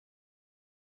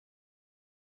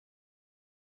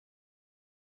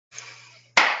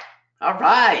All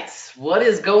right, what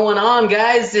is going on,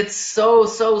 guys? It's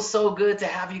so good to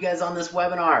have you guys on this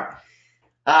webinar.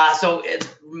 So it's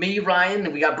me,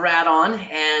 Ryan, we got Brad on,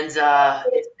 and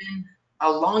it's been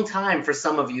a long time for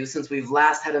some of you since we've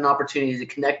last had an opportunity to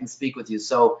connect and speak with you.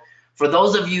 So for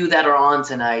those of you that are on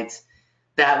tonight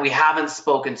that we haven't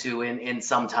spoken to in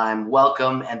some time,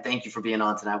 welcome and thank you for being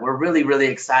on tonight. We're really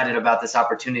excited about this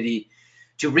opportunity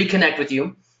to reconnect with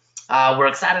you. We're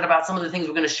excited about some of the things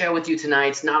we're going to share with you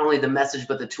tonight, not only the message,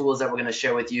 but the tools that we're going to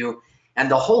share with you. And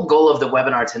the whole goal of the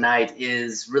webinar tonight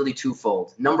is really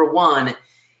twofold. Number one,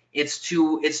 it's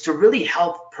to really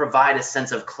help provide a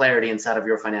sense of clarity inside of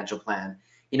your financial plan.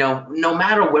 You know, no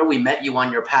matter where we met you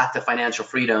on your path to financial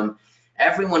freedom,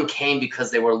 everyone came because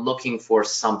they were looking for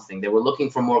something. They were looking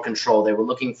for more control. They were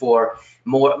looking for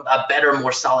a better,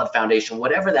 more solid foundation.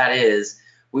 Whatever that is,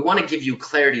 we want to give you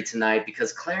clarity tonight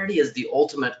because clarity is the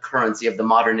ultimate currency of the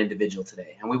modern individual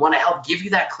today. And we want to help give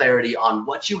you that clarity on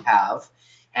what you have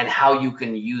and how you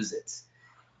can use it.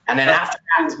 And then after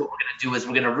that, what we're going to do is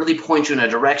we're going to really point you in a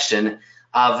direction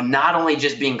of not only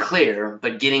just being clear,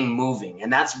 but getting moving.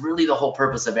 And that's really the whole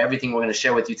purpose of everything we're going to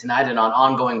share with you tonight and on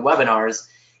ongoing webinars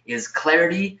is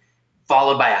clarity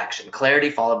followed by action. Clarity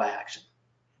followed by action.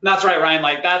 That's right, Ryan.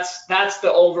 Like that's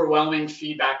the overwhelming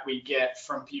feedback we get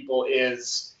from people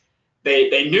is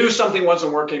they knew something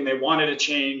wasn't working, they wanted to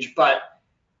change, but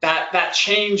that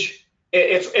change,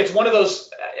 it's one of those.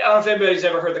 I don't know if anybody's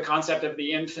ever heard the concept of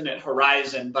the infinite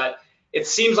horizon, but it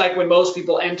seems like when most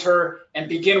people enter and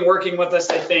begin working with us,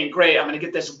 they think, great, I'm going to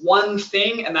get this one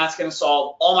thing and that's going to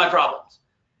solve all my problems.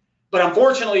 But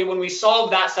unfortunately, when we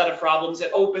solve that set of problems, it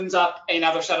opens up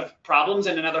another set of problems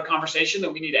and another conversation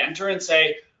that we need to enter and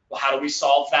say, well, how do we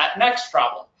solve that next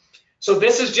problem? So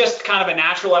this is just kind of a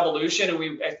natural evolution, and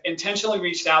we intentionally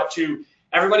reached out to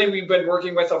everybody we've been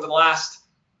working with over the last,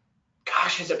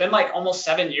 gosh, has it been like almost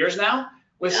 7 years now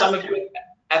with some of you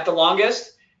at the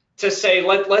longest, to say,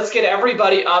 let's get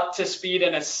everybody up to speed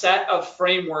in a set of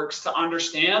frameworks to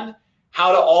understand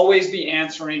how to always be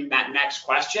answering that next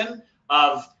question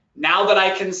of, now that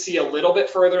I can see a little bit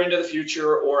further into the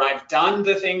future, or I've done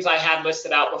the things I had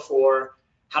listed out before,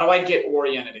 how do I get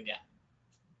oriented again?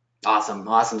 Awesome.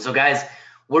 So guys,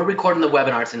 we're recording the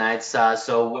webinar tonight.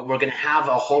 So we're going to have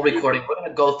a whole recording. We're going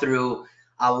to go through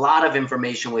a lot of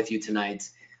information with you tonight.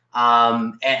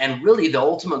 And really the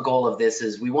ultimate goal of this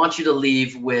is we want you to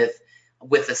leave with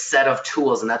a set of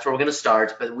tools, and that's where we're going to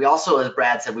start. But we also, as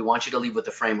Brad said, we want you to leave with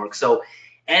the framework. So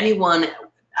anyone,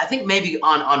 I think maybe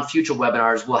on future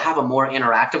webinars, we'll have a more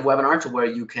interactive webinar to where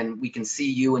we can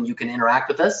see you and you can interact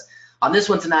with us. On this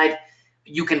one tonight,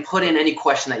 you can put in any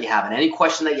question that you have, and any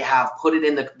question that you have, put it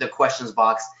in the questions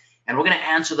box, and we're going to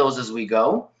answer those as we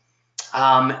go.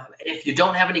 If you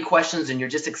don't have any questions and you're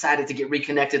just excited to get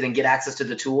reconnected and get access to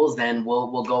the tools, then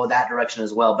we'll go that direction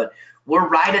as well. But we're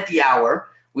right at the hour.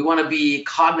 We want to be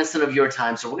cognizant of your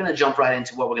time, so we're going to jump right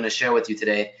into what we're going to share with you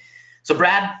today. So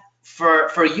Brad,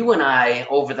 for you and I,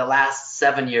 over the last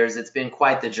 7 years, it's been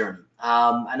quite the journey.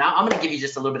 And I'm going to give you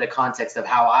just a little bit of context of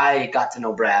how I got to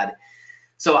know Brad.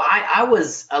 So I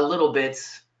was I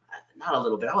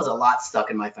was a lot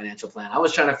stuck in my financial plan. I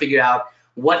was trying to figure out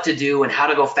what to do and how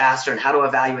to go faster and how to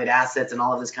evaluate assets and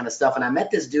all of this kind of stuff. And I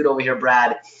met this dude over here,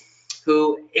 Brad,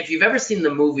 who, if you've ever seen the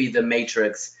movie The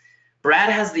Matrix, Brad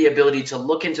has the ability to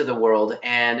look into the world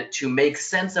and to make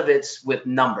sense of it with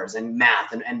numbers and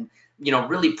math and you know,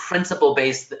 really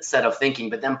principle-based set of thinking,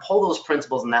 but then pull those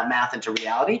principles and that math into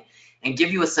reality and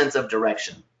give you a sense of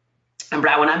direction. And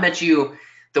Brad, when I met you,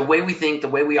 the way we think, the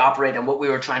way we operate, and what we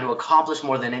were trying to accomplish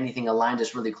more than anything aligned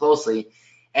us really closely.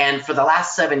 And for the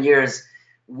last 7 years,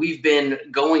 we've been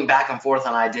going back and forth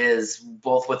on ideas,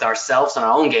 both with ourselves and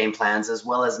our own game plans, as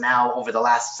well as now over the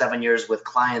last 7 years with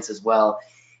clients as well.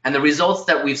 And the results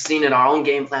that we've seen in our own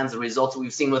game plans, the results that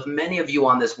we've seen with many of you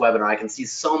on this webinar, I can see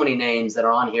so many names that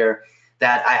are on here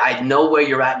that I know where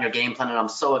you're at in your game plan, and I'm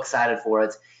so excited for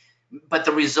it. But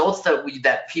the results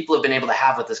that people have been able to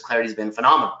have with this clarity has been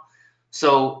phenomenal.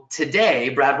 So today,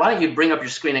 Brad, why don't you bring up your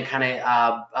screen and kind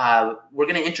of, we're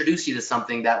going to introduce you to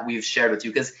something that we've shared with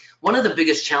you, because one of the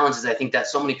biggest challenges I think that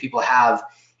so many people have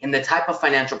in the type of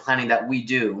financial planning that we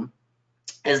do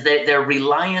is that they're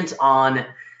reliant on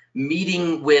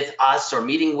meeting with us or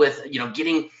meeting with, you know,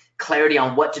 getting clarity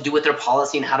on what to do with their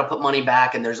policy and how to put money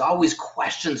back, and there's always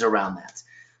questions around that.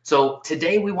 So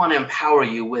today we want to empower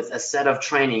you with a set of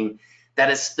training that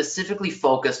is specifically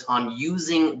focused on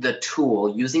using the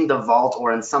tool, using the vault,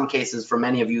 or in some cases for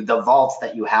many of you, the vaults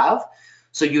that you have,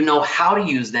 so you know how to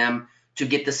use them to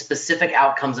get the specific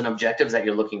outcomes and objectives that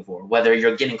you're looking for. Whether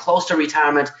you're getting close to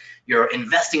retirement, you're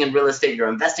investing in real estate, you're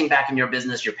investing back in your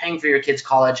business, you're paying for your kids'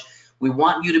 college, We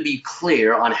want you to be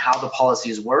clear on how the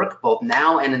policies work, both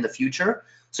now and in the future,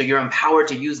 so you're empowered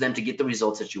to use them to get the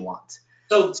results that you want.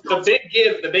 So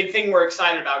the big thing we're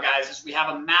excited about, guys, is we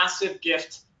have a massive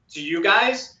gift to you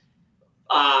guys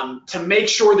to make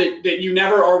sure that you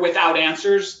never are without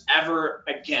answers ever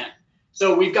again.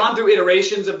 So we've gone through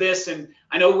iterations of this, and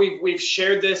I know we've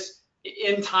shared this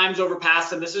in times over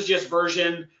past, and this is just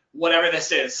version whatever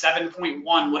this is,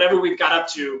 7.1, whatever we've got up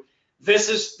to. This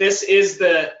is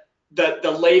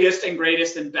the latest and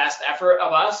greatest and best effort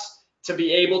of us to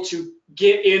be able to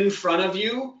get in front of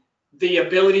you the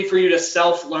ability for you to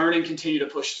self-learn and continue to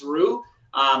push through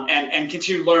and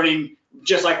continue learning,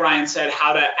 just like Ryan said,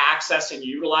 how to access and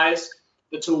utilize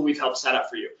the tool we've helped set up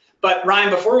for you. But Ryan,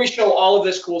 before we show all of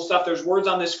this cool stuff, there's words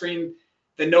on this screen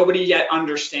that nobody yet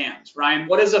understands. Ryan,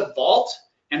 what is a vault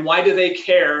and why do they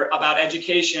care about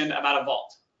education about a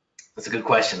vault? That's a good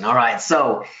question. All right,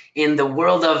 so in the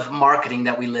world of marketing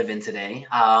that we live in today,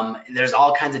 there's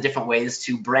all kinds of different ways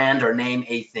to brand or name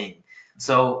a thing.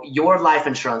 So your life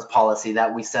insurance policy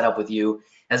that we set up with you,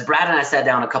 as Brad and I sat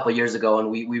down a couple of years ago,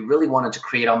 and we really wanted to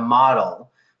create a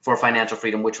model for financial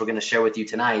freedom, which we're going to share with you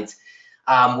tonight.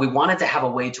 We wanted to have a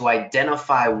way to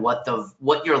identify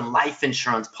what your life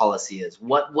insurance policy is,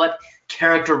 what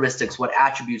characteristics, what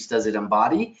attributes does it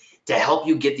embody to help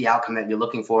you get the outcome that you're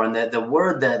looking for. And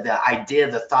the idea,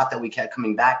 the thought that we kept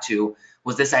coming back to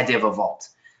was this idea of a vault.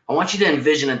 I want you to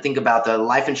envision and think about the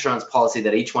life insurance policy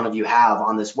that each one of you have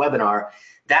on this webinar.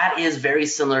 That is very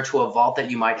similar to a vault that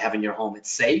you might have in your home.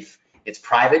 It's safe, it's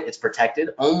private, it's protected.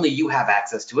 Only you have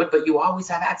access to it, but you always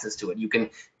have access to it. You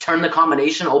can turn the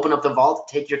combination, open up the vault,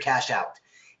 take your cash out.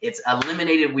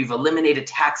 We've eliminated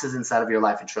taxes inside of your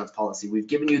life insurance policy. We've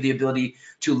given you the ability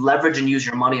to leverage and use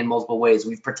your money in multiple ways.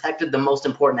 We've protected the most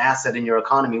important asset in your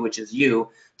economy, which is you,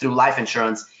 through life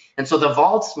insurance. And so the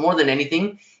vaults, more than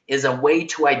anything, is a way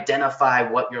to identify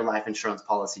what your life insurance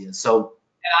policy is. So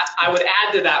I would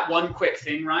add to that one quick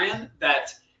thing, Ryan,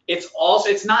 that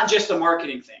it's not just a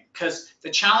marketing thing, because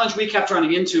the challenge we kept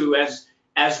running into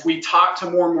as we talk to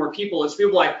more and more people is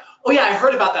people like, oh yeah, I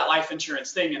heard about that life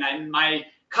insurance thing, and my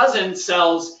cousin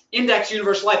sells Index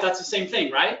Universal Life. That's the same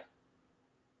thing, right?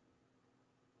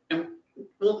 And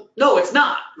well, no, it's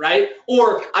not, right?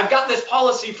 Or I've got this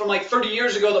policy from like 30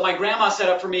 years ago that my grandma set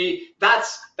up for me.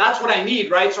 That's what I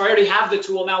need, right? So I already have the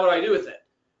tool. Now what do I do with it?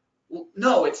 Well,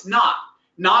 no, it's not.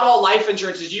 Not all life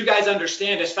insurance, as you guys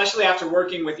understand, especially after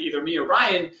working with either me or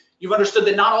Ryan, you've understood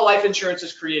that not all life insurance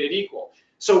is created equal.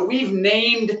 So we've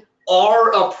named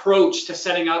our approach to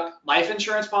setting up life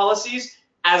insurance policies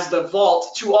as the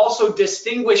vault to also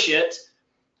distinguish it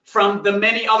from the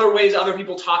many other ways other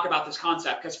people talk about this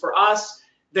concept. Because for us,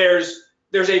 there's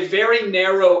a very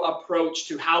narrow approach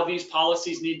to how these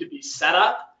policies need to be set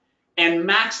up and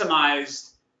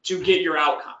maximized to get your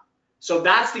outcome. So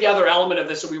that's the other element of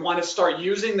this. So we want to start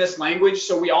using this language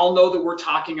so we all know that we're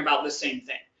talking about the same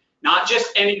thing. Not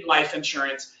just any life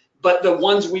insurance, but the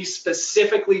ones we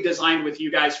specifically designed with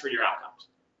you guys for your outcomes.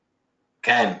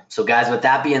 Okay, so guys, with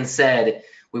that being said,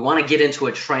 we want to get into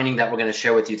a training that we're going to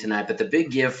share with you tonight. But the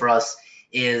big give for us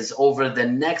is over the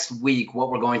next week,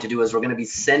 what we're going to do is we're going to be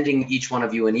sending each one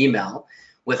of you an email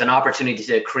with an opportunity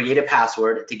to create a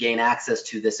password to gain access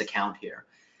to this account here.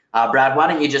 Brad, why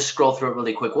don't you just scroll through it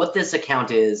really quick? What this account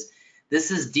is,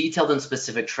 this is detailed and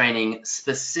specific training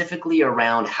specifically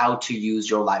around how to use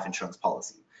your life insurance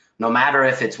policy. No matter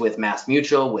if it's with Mass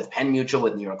Mutual, with Penn Mutual,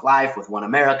 with New York Life, with One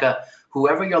America,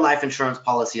 whoever your life insurance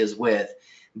policy is with,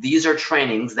 these are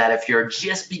trainings that if you're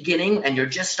just beginning and you're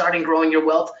just starting growing your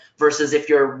wealth versus if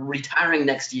you're retiring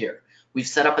next year, we've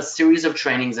set up a series of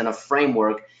trainings and a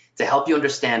framework to help you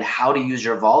understand how to use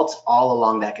your vault all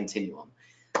along that continuum.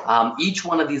 Each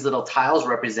one of these little tiles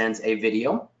represents a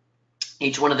video.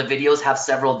 Each one of the videos have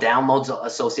several downloads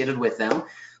associated with them.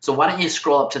 So why don't you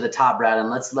scroll up to the top, Brad, and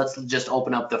let's just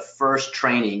open up the first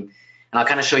training, and I'll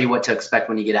kind of show you what to expect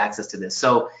when you get access to this.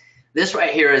 So this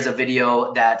right here is a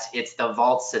video that it's the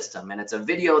vault system, and it's a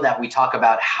video that we talk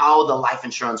about how the life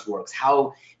insurance works,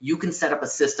 how you can set up a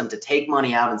system to take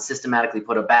money out and systematically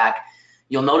put it back.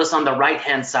 You'll notice on the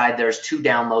right-hand side, there's two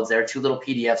downloads there, two little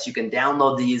PDFs. You can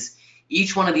download these.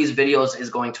 Each one of these videos is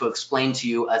going to explain to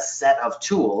you a set of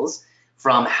tools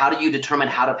from how do you determine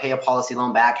how to pay a policy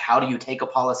loan back, how do you take a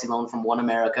policy loan from One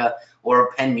America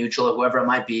or Penn Mutual or whoever it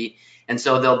might be. And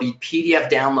so there'll be PDF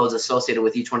downloads associated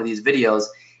with each one of these videos,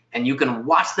 and you can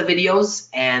watch the videos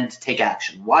and take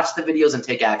action. Watch the videos and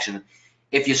take action.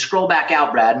 If you scroll back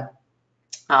out, Brad,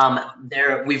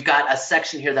 we've got a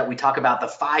section here that we talk about the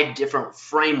 5 different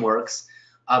frameworks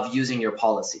of using your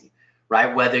policy,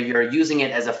 right? Whether you're using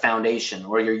it as a foundation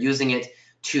or you're using it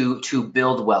to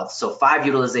build wealth. So 5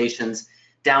 utilizations.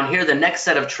 Down here, the next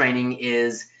set of training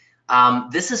is,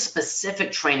 this is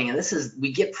specific training, and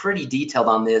we get pretty detailed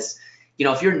on this. You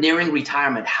know, if you're nearing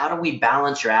retirement, how do we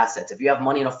balance your assets? If you have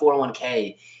money in a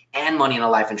 401k and money in a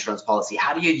life insurance policy,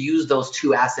 how do you use those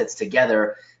two assets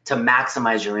together to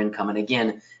maximize your income? And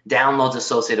again, downloads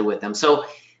associated with them. So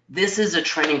this is a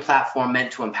training platform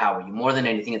meant to empower you more than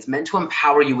anything. It's meant to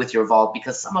empower you with your vault,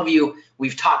 because some of you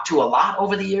we've talked to a lot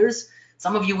over the years.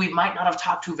 Some of you we might not have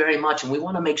talked to very much, and we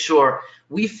want to make sure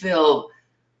we feel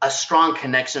a strong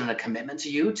connection and a commitment to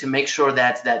you to make sure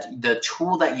that the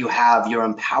tool that you have, you're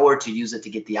empowered to use it to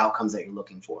get the outcomes that you're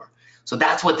looking for. So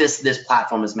that's what this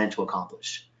platform is meant to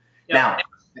accomplish. Yep. Now,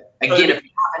 again, if you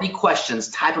have any questions,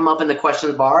 type them up in the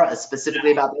questions bar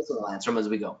specifically about this, and we'll answer them as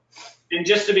we go. And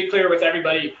just to be clear with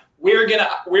everybody, we're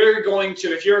going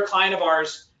to, if you're a client of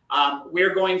ours,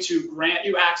 we're going to grant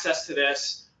you access to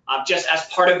this just as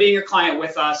part of being a client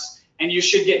with us, and you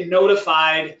should get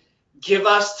notified. Give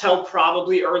us till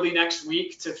probably early next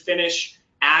week to finish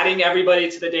adding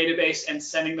everybody to the database and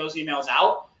sending those emails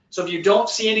out. So if you don't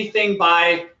see anything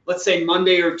by, let's say,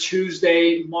 Monday or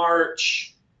Tuesday,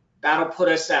 March, that'll put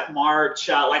us at March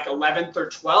like 11th or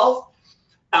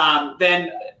 12th.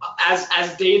 Then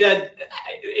as data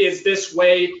is this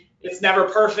way, it's never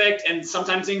perfect, and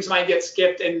sometimes things might get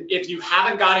skipped. And if you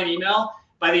haven't got an email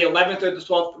by the 11th or the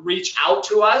 12th, reach out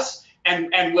to us,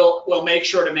 and we'll make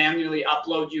sure to manually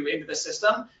upload you into the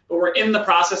system. But we're in the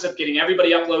process of getting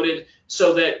everybody uploaded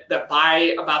so that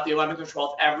by about the 11th or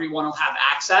 12th, everyone will have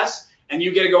access, and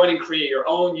you get to go in and create your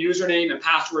own username and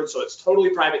password, so it's totally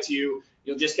private to you.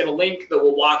 You'll just get a link that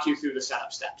will walk you through the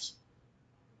setup steps.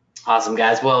 Awesome,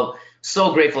 guys. Well,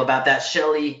 so grateful about that.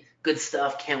 Shelly, good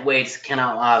stuff. Can't wait.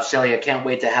 Shelly, I can't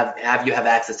wait to have you have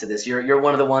access to this. You're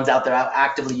one of the ones out there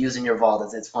actively using your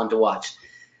vault. It's fun to watch.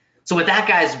 So with that,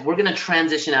 guys, we're going to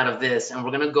transition out of this, and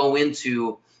we're going to go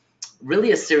into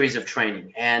really a series of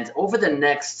training. And over the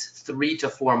next 3 to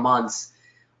 4 months,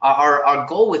 our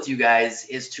goal with you guys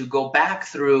is to go back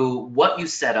through what you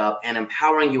set up and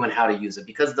empowering you on how to use it.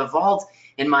 Because the vault,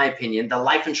 in my opinion, the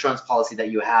life insurance policy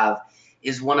that you have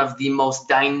is one of the most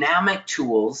dynamic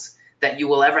tools that you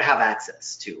will ever have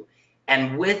access to.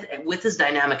 And with as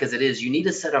dynamic as it is, you need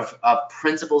a set of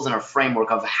principles and a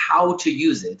framework of how to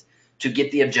use it to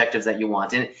get the objectives that you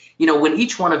want. And you know, when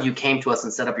each one of you came to us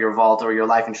and set up your vault or your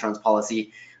life insurance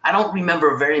policy, I don't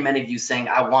remember very many of you saying,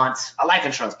 I want a life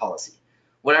insurance policy.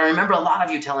 What I remember a lot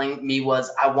of you telling me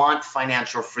was, I want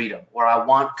financial freedom, or I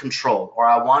want control, or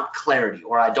I want clarity,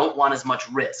 or I don't want as much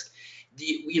risk.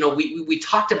 You know, we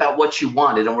talked about what you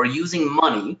wanted, and we're using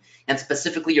money, and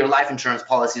specifically your life insurance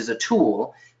policy, as a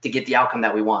tool to get the outcome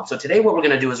that we want. So today what we're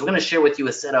going to do is we're going to share with you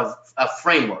a set of a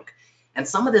framework. And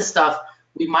some of this stuff,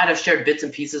 we might have shared bits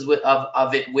and pieces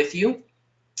of it with you,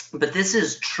 but this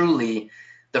is truly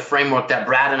the framework that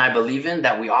Brad and I believe in,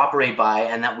 that we operate by,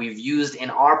 and that we've used in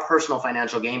our personal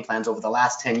financial game plans over the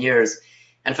last 10 years.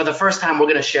 And for the first time, we're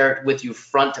going to share it with you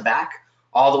front to back,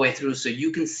 all the way through, so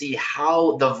you can see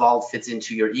how the vault fits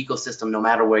into your ecosystem, no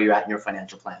matter where you're at in your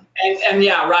financial plan. And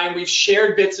yeah, Ryan, we've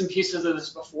shared bits and pieces of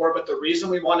this before, but the reason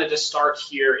we wanted to start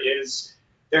here is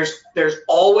there's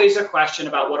always a question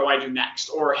about, what do I do next?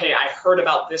 Or, hey, I heard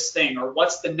about this thing, or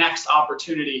what's the next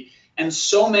opportunity? And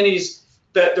so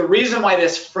the reason why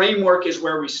this framework is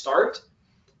where we start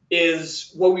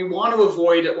is what we want to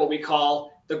avoid at what we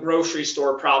call the grocery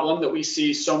store problem that we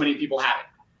see so many people having,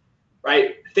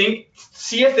 right?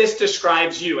 See if this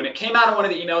describes you. And it came out in one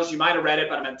of the emails, you might have read it,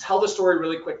 but I'm going to tell the story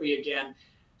really quickly again.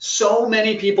 So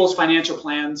many people's financial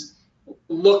plans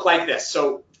look like this.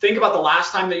 So think about the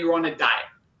last time that you were on a diet.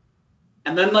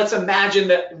 And then let's imagine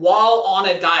that while on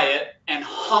a diet and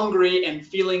hungry and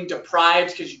feeling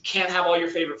deprived because you can't have all your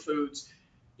favorite foods,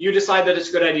 you decide that it's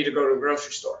a good idea to go to the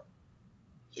grocery store.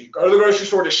 So you go to the grocery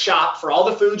store to shop for all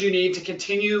the food you need to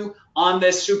continue on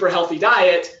this super healthy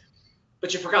diet,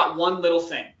 but you forgot one little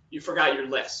thing. You forgot your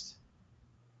list.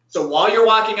 So while you're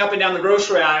walking up and down the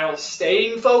grocery aisle,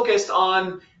 staying focused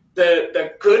on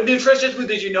the good nutritious food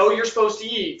that you know you're supposed to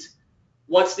eat,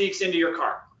 what sneaks into your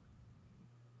cart?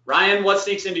 Ryan, what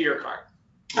sneaks into your cart?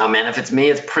 Oh man, if it's me,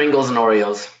 it's Pringles and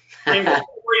Oreos. Pringles.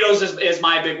 Oreos is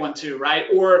my big one too, right?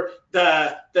 Or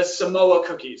the Samoa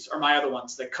cookies are my other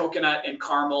ones, the coconut and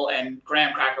caramel and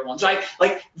graham cracker ones, right?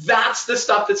 Like, that's the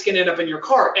stuff that's going to end up in your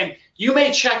cart. And you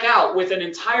may check out with an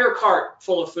entire cart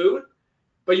full of food,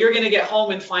 but you're going to get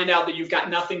home and find out that you've got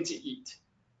nothing to eat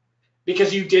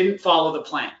because you didn't follow the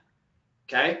plan,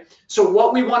 okay? So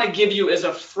what we want to give you is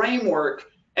a framework.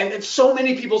 And so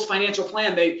many people's financial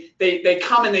plan, they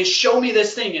come and they show me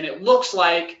this thing, and it looks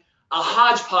like a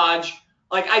hodgepodge.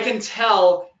 Like, I can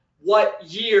tell what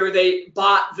year they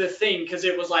bought the thing, because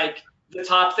it was like the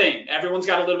top thing. Everyone's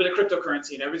got a little bit of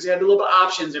cryptocurrency, and everybody's got a little bit of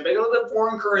options, everybody's got a little bit of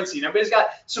foreign currency, and everybody's got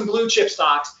some blue chip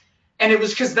stocks. And it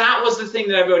was because that was the thing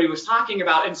that everybody was talking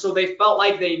about. And so they felt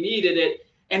like they needed it.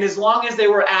 And as long as they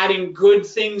were adding good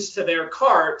things to their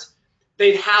cart,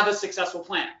 they'd have a successful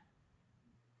plan.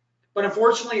 But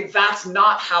unfortunately, that's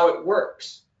not how it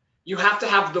works. You have to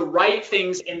have the right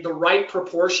things in the right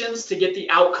proportions to get the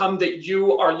outcome that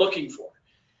you are looking for.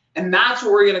 And that's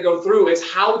what we're going to go through,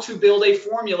 is how to build a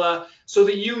formula so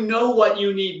that you know what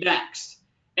you need next.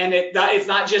 And it's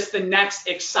not just the next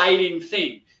exciting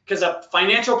thing, because a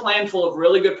financial plan full of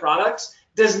really good products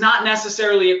does not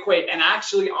necessarily equate, and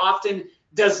actually often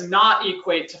does not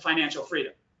equate, to financial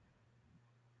freedom.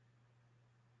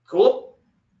 Cool?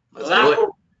 Let's do it.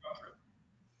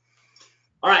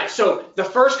 All right, so the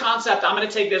first concept, I'm going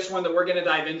to take this one that we're going to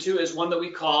dive into, is one that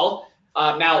we call,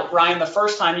 now, Ryan, the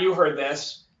first time you heard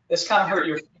this kind of hurt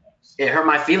your feelings. It hurt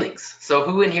my feelings. So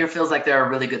who in here feels like they're a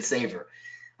really good saver?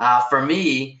 For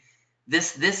me,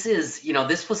 this is,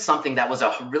 this was something that was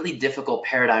a really difficult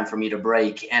paradigm for me to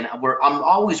break. And I'm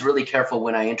always really careful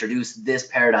when I introduce this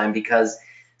paradigm, because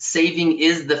saving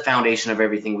is the foundation of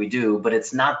everything we do, but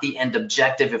it's not the end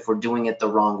objective if we're doing it the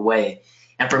wrong way.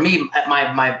 And for me, at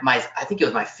I think it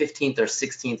was my 15th or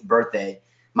 16th birthday,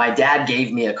 my dad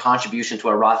gave me a contribution to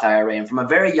a Roth IRA. And from a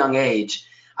very young age,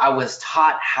 I was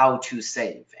taught how to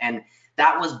save. And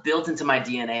that was built into my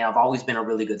DNA. I've always been a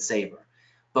really good saver.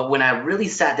 But when I really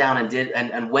sat down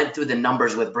and went through the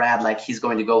numbers with Brad, like he's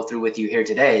going to go through with you here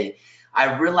today,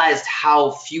 I realized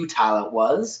how futile it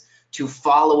was to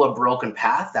follow a broken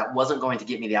path that wasn't going to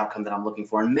get me the outcome that I'm looking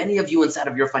for. And many of you inside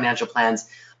of your financial plans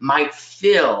might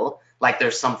feel like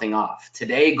there's something off.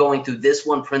 Today, going through this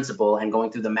one principle and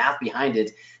going through the math behind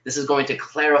it, this is going to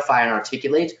clarify and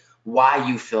articulate why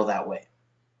you feel that way.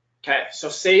 Okay, so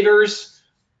savers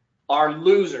are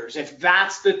losers. If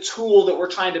that's the tool that we're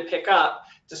trying to pick up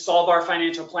to solve our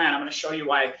financial plan, I'm going to show you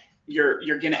why you're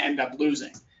going to end up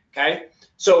losing. Okay,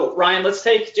 so Ryan, let's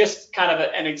take just kind of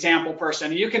an example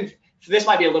person. This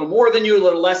might be a little more than you, a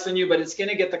little less than you, but it's going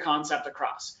to get the concept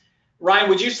across. Ryan,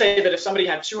 would you say that if somebody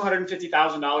had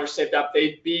 $250,000 saved up,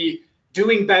 they'd be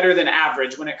doing better than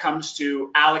average when it comes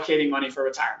to allocating money for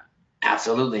retirement?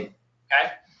 Absolutely.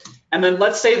 Okay. And then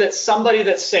let's say that somebody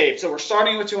that's saved, so we're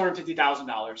starting with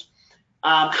 $250,000.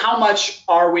 How much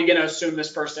are we going to assume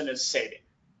this person is saving?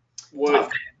 If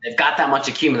they've got that much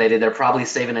accumulated, they're probably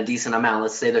saving a decent amount.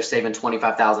 Let's say they're saving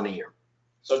 $25,000 a year.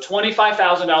 So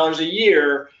 $25,000 a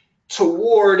year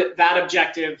toward that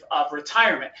objective of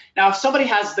retirement. Now, if somebody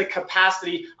has the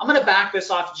capacity, I'm going to back this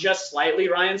off just slightly,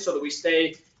 Ryan, so that we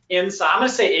stay inside. I'm going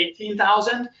to say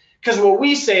 18,000, because what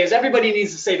we say is everybody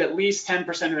needs to save at least 10%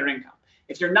 of their income.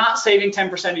 If you're not saving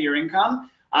 10% of your income,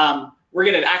 we're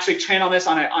going to actually train on this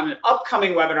on an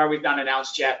upcoming webinar we've not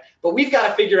announced yet, but we've got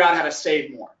to figure out how to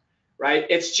save more, right?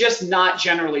 It's just not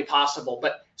generally possible.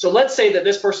 But so let's say that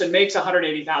this person makes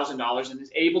 $180,000 and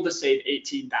is able to save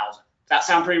 18,000. That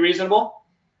sound pretty reasonable?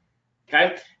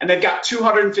 Okay, and they've got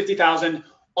 $250,000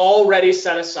 already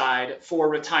set aside for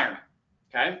retirement.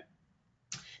 Okay,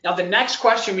 now the next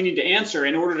question we need to answer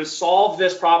in order to solve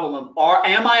this problem of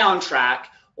am I on track,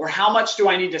 or how much do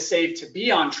I need to save to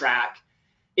be on track,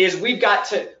 is we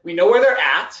know where they're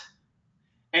at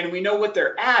and we know what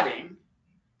they're adding.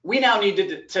 We now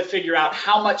need to figure out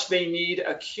how much they need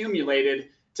accumulated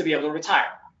to be able to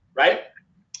retire, right?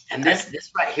 And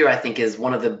this right here, I think, is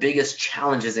one of the biggest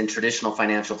challenges in traditional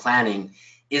financial planning,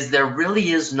 is there really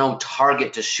is no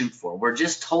target to shoot for. We're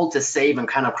just told to save and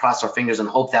kind of cross our fingers and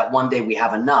hope that one day we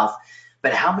have enough.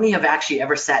 But how many have actually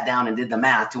ever sat down and did the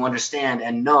math to understand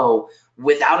and know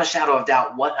without a shadow of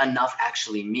doubt what enough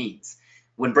actually means?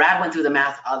 When Brad went through the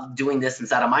math of doing this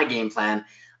inside of my game plan,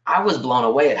 I was blown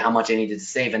away at how much I needed to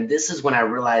save. And this is when I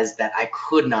realized that I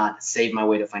could not save my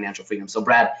way to financial freedom. So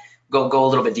Brad, go a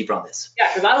little bit deeper on this. Yeah,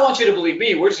 because I don't want you to believe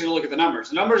me. We're just going to look at the numbers.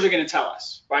 The numbers are going to tell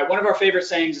us, right? One of our favorite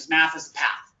sayings is math is the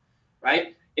path,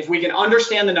 right? If we can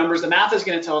understand the numbers, the math is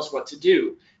going to tell us what to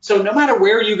do. So no matter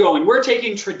where you go, and we're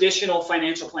taking traditional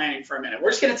financial planning for a minute, we're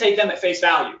just going to take them at face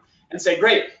value and say,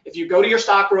 great, if you go to your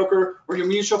stockbroker or your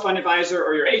mutual fund advisor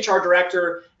or your HR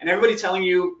director and everybody telling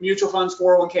you mutual funds,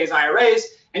 401ks, IRAs,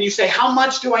 and you say, how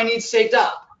much do I need saved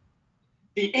up?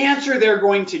 The answer they're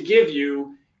going to give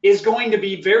you is going to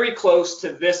be very close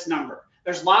to this number.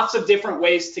 There's lots of different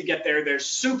ways to get there. There's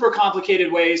super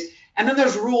complicated ways, and then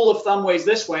there's rule of thumb ways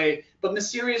this way, but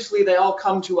mysteriously they all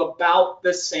come to about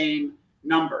the same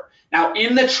number. Now,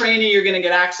 in the training you're going to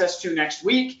get access to next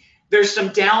week, there's some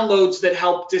downloads that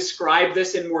help describe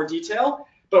this in more detail,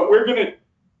 but we're going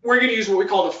to use what we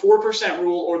call the 4%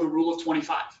 rule, or the rule of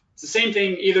 25. It's the same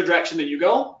thing either direction that you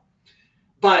go.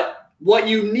 But what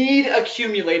you need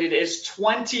accumulated is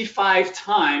 25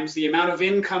 times the amount of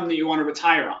income that you want to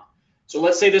retire on. So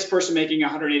let's say this person making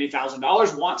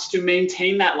 $180,000 wants to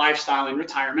maintain that lifestyle in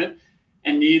retirement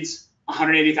and needs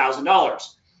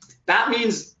 $180,000. That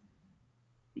means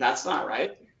that's not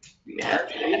right. Yeah,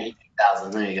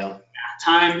 80,000. There you go.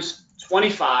 Times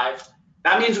 25.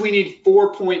 That means we need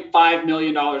 $4.5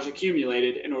 million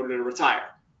accumulated in order to retire.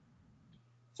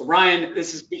 So Ryan,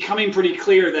 this is becoming pretty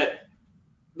clear that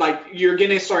like you're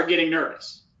going to start getting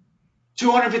nervous.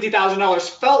 $250,000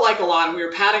 felt like a lot, and we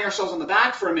were patting ourselves on the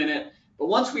back for a minute. But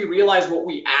once we realize what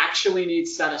we actually need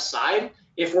set aside,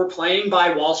 if we're playing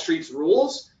by Wall Street's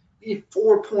rules, we need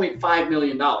 $4.5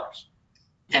 million.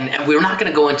 And we're not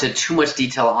going to go into too much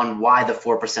detail on why the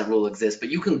 4% rule exists, but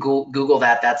you can Google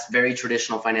that. That's very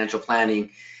traditional financial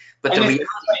planning. But the reality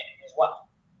as well.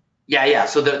 Yeah.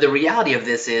 So the reality of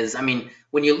this is, I mean,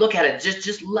 when you look at it,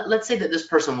 let's say that this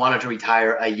person wanted to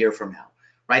retire a year from now,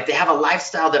 right? They have a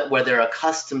lifestyle where they're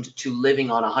accustomed to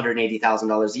living on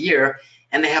 $180,000 a year,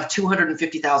 and they have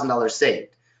 $250,000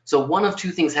 saved. So one of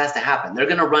two things has to happen. They're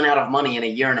going to run out of money in a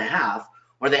year and a half,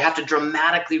 or they have to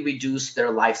dramatically reduce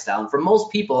their lifestyle. And for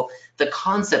most people, the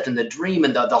concept and the dream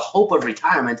and the hope of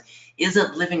retirement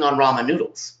isn't living on ramen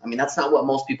noodles. I mean, that's not what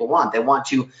most people want. They want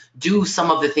to do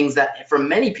some of the things that for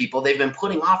many people they've been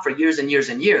putting off for years and years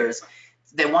and years.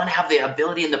 They want to have the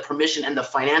ability and the permission and the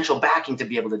financial backing to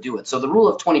be able to do it. So the rule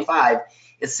of 25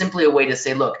 is simply a way to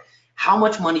say, look, how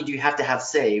much money do you have to have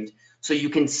saved so you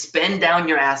can spend down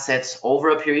your assets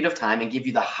over a period of time and give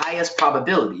you the highest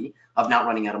probability of not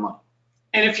running out of money.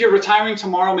 And if you're retiring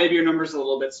tomorrow, maybe your number's a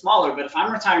little bit smaller, but if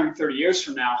I'm retiring 30 years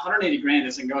from now, 180 grand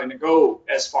isn't going to go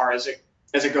as far as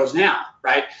it goes now,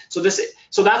 right? So that's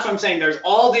what I'm saying. There's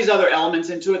all these other elements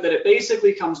into it that it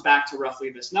basically comes back to roughly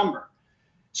this number.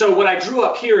 So what I drew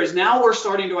up here is now we're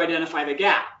starting to identify the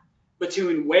gap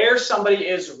between where somebody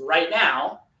is right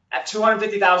now at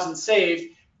 250,000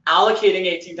 saved, allocating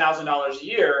 $18,000 a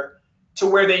year, to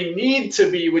where they need to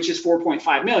be, which is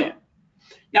 4.5 million.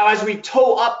 Now, as we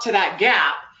toe up to that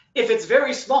gap, if it's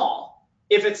very small,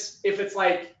 if it's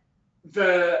like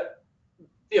the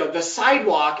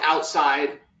sidewalk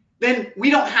outside, then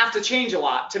we don't have to change a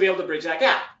lot to be able to bridge that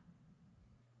gap.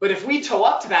 But if we toe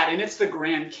up to that and it's the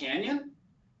Grand Canyon,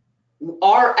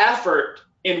 our effort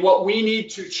in what we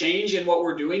need to change and what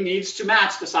we're doing needs to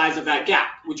match the size of that gap.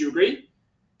 Would you agree?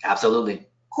 Absolutely.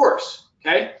 Of course.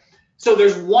 Okay. So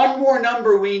there's one more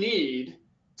number we need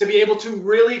to be able to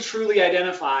really truly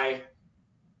identify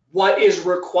what is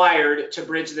required to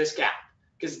bridge this gap,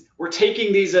 because we're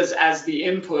taking these as the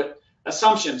input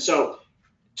assumption. So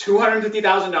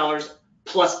 $250,000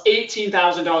 plus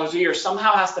 $18,000 a year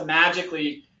somehow has to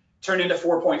magically turn into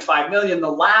 4.5 million.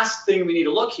 The last thing we need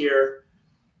to look here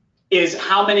is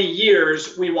how many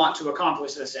years we want to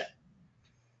accomplish this in.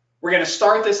 We're going to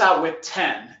start this out with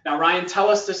 10. Now, Ryan, tell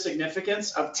us the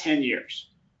significance of 10 years.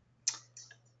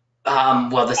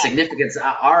 Well, the significance,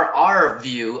 our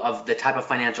view of the type of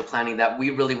financial planning that we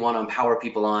really want to empower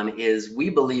people on is we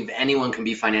believe anyone can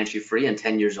be financially free in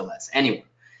 10 years or less, anyone.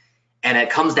 And it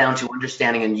comes down to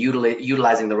understanding and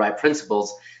utilizing the right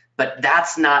principles. But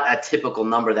that's not a typical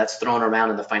number that's thrown around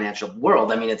in the financial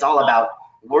world. I mean, it's all about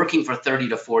working for 30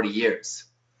 to 40 years.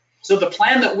 So the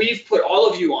plan that we've put all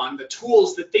of you on, the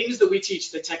tools, the things that we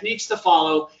teach, the techniques to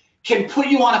follow, can put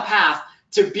you on a path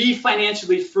to be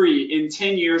financially free in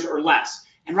 10 years or less.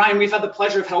 And Ryan, we've had the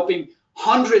pleasure of helping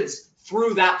hundreds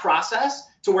through that process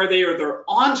to where they're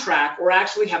on track or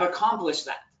actually have accomplished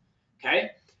that.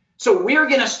 Okay. So we're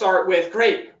going to start with,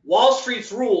 great, Wall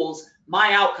Street's rules,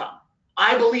 my outcome.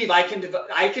 I believe I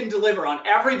can deliver on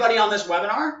everybody on this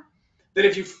webinar that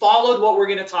if you followed what we're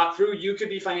going to talk through, you could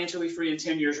be financially free in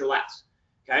 10 years or less.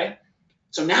 Okay.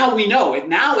 So now we know it.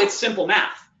 Now it's simple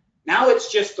math. Now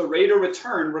it's just the rate of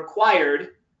return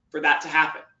required for that to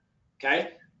happen.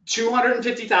 Okay.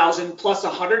 250,000 plus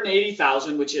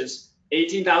 180,000, which is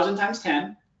 18,000 times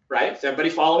 10, right? Is everybody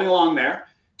following along there?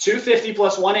 250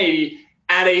 plus 180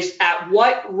 at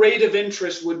what rate of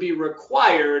interest would be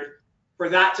required for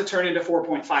that to turn into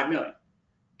 4.5 million?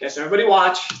 Okay, so everybody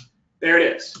watch. There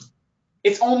it is.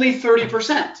 It's only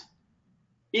 30%.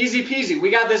 Easy peasy.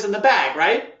 We got this in the bag,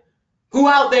 right? Who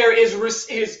out there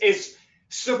is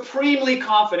supremely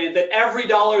confident that every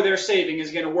dollar they're saving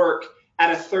is going to work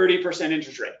at a 30%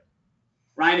 interest rate?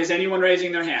 Ryan, is anyone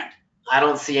raising their hand? I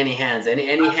don't see any hands. Any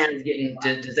hands getting?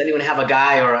 Does anyone have a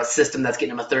guy or a system that's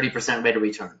getting them a 30% rate of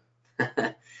return?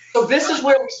 So this is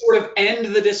where we sort of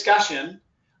end the discussion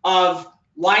of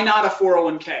why not a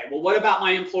 401k? Well, what about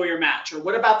my employer match? Or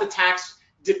what about the tax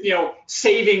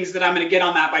savings that I'm going to get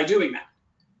on that by doing that?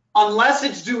 unless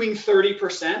it's doing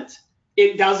 30%,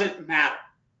 it doesn't matter,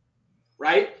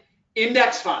 right?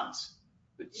 Index funds,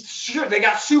 sure, they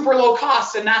got super low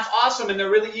costs and that's awesome and they're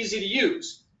really easy to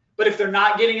use. But if they're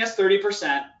not getting us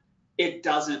 30%, it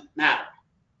doesn't matter.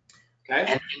 Okay.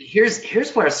 And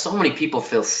here's where so many people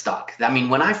feel stuck. I mean,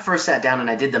 when I first sat down and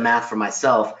I did the math for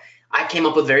myself, I came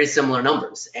up with very similar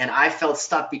numbers, and I felt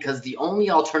stuck because the only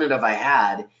alternative I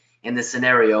had in this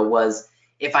scenario was,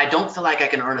 if I don't feel like I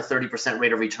can earn a 30%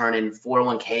 rate of return in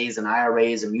 401ks and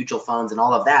IRAs and mutual funds and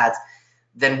all of that,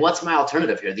 then what's my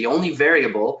alternative here? The only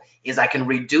variable is I can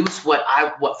reduce what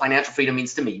financial freedom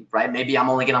means to me, right? Maybe I'm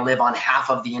only going to live on half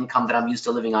of the income that I'm used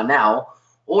to living on now.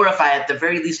 Or if I at the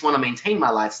very least want to maintain my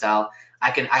lifestyle, I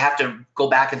have to go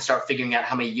back and start figuring out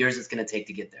how many years it's going to take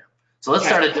to get there. So let's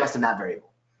start addressing that variable.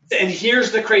 And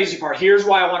here's the crazy part. Here's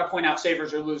why I want to point out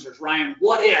savers or losers. Ryan,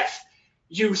 what if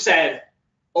you said,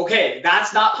 okay,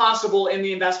 that's not possible in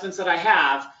the investments that I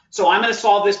have, so I'm going to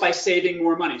solve this by saving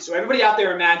more money. So everybody out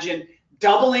there, imagine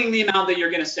doubling the amount that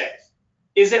you're going to save.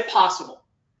 Is it possible?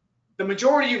 The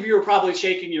majority of you are probably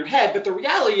shaking your head, but the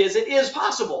reality is it is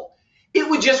possible. It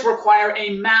would just require a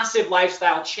massive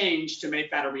lifestyle change to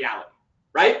make that a reality,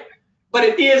 right? But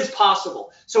it is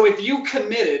possible. So if you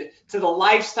committed to the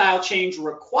lifestyle change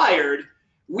required,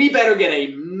 we better get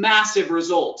a massive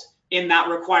result in that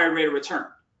required rate of return,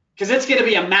 because it's going to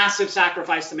be a massive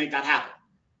sacrifice to make that happen,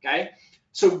 okay?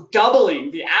 So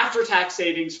doubling the after-tax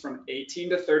savings from 18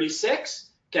 to 36,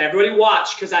 okay, everybody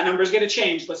watch, because that number is going to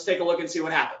change. Let's take a look and see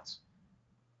what happens.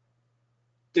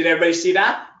 Did everybody see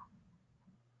that?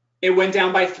 It went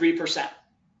down by 3%.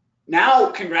 Now,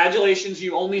 congratulations,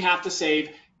 you only have to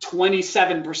save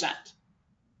 27%.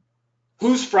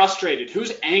 Who's frustrated?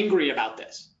 Who's angry about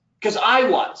this? Because I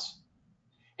was.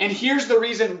 And here's the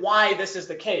reason why this is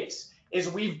the case, is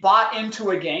we've bought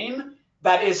into a game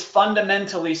that is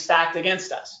fundamentally stacked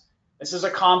against us. This is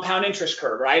a compound interest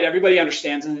curve, right? Everybody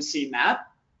understands and has seen that.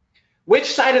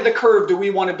 Which side of the curve do we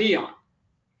want to be on?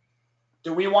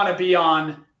 Do we want to be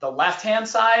on the left-hand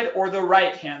side or the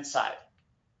right-hand side?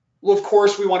 Well, of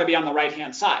course, we want to be on the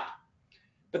right-hand side.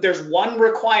 But there's one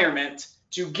requirement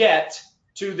to get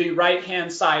to the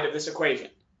right-hand side of this equation.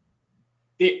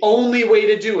 The only way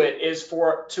to do it is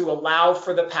to allow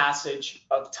for the passage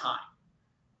of time.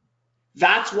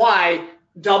 That's why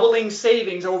doubling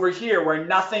savings over here where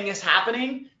nothing is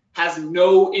happening has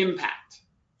no impact.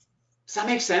 Does that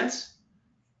make sense?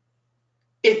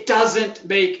 It doesn't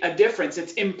make a difference.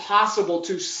 It's impossible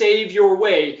to save your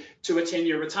way to a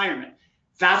 10-year retirement.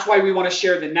 That's why we want to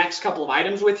share the next couple of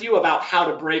items with you about how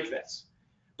to break this.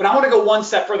 But I want to go one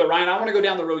step further, Ryan. I want to go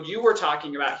down the road you were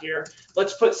talking about here.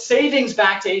 Let's put savings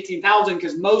back to 18,000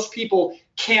 because most people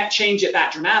can't change it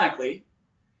that dramatically.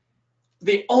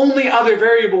 The only other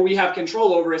variable we have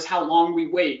control over is how long we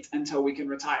wait until we can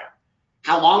retire.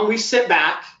 How long we sit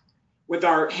back with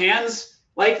our hands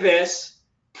like this,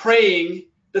 praying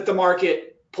that the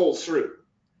market pulls through,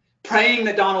 praying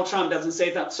that Donald Trump doesn't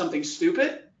say something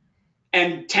stupid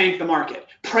and tank the market,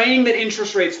 praying that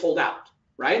interest rates hold out,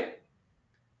 right?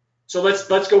 So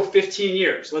let's go 15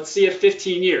 years. Let's see if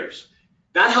 15 years.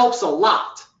 That helps a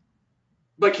lot,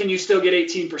 but can you still get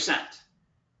 18%?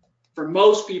 For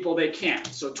most people, they can't.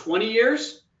 So 20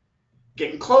 years,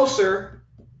 getting closer.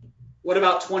 What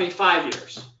about 25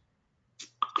 years?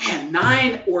 Man,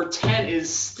 9 or 10 is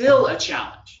still a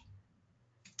challenge.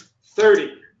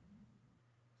 30,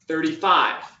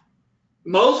 35.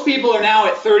 Most people are now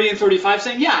at 30 and 35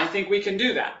 saying, yeah, I think we can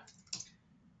do that.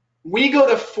 We go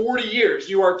to 40 years.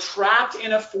 You are trapped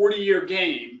in a 40-year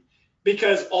game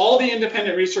because all the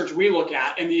independent research we look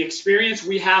at and the experience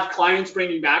we have clients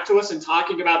bringing back to us and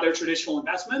talking about their traditional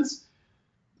investments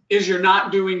is you're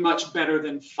not doing much better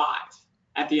than 5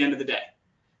 at the end of the day.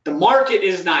 The market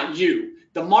is not you.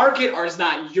 The market is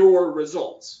not your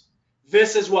results.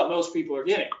 This is what most people are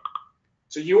getting.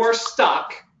 So you are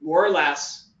stuck, more or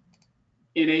less,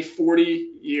 in a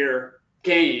 40-year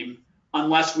game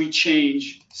unless we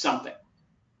change something.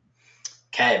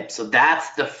 Okay, so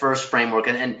that's the first framework.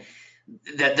 And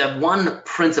the one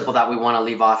principle that we want to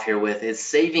leave off here with is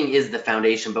saving is the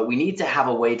foundation, but we need to have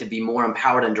a way to be more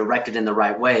empowered and directed in the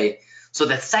right way. So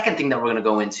the second thing that we're going to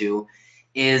go into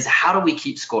is how do we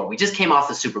keep score? We just came off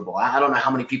the Super Bowl. I don't know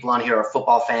how many people on here are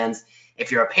football fans.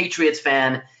 If you're a Patriots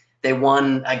fan, they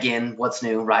won again. What's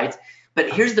new, right? But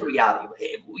here's the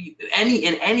reality.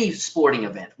 In any sporting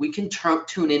event, we can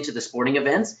tune into the sporting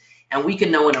events and we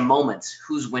can know in a moment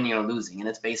who's winning or losing, and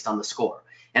it's based on the score.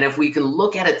 And if we can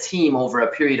look at a team over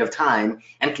a period of time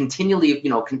and continually,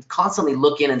 constantly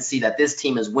look in and see that this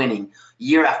team is winning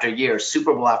year after year,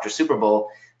 Super Bowl after Super Bowl,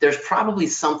 there's probably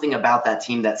something about that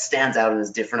team that stands out and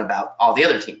is different about all the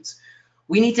other teams.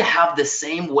 We need to have the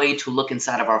same way to look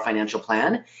inside of our financial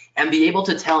plan and be able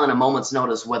to tell in a moment's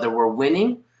notice whether we're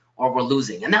winning or we're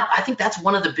losing. And I think that's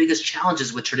one of the biggest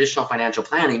challenges with traditional financial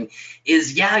planning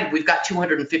is, yeah, we've got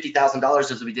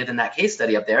 $250,000 as we did in that case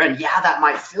study up there. And yeah, that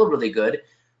might feel really good,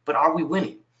 but are we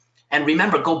winning? And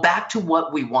remember, go back to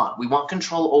what we want. We want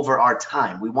control over our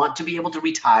time. We want to be able to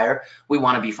retire. We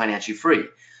want to be financially free.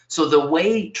 So the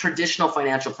way traditional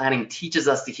financial planning teaches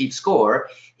us to keep score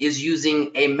is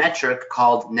using a metric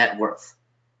called net worth.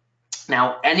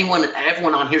 Now,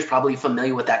 everyone on here is probably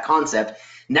familiar with that concept.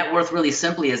 Net worth really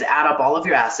simply is add up all of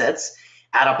your assets,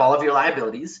 add up all of your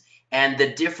liabilities, and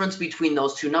the difference between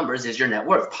those two numbers is your net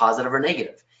worth, positive or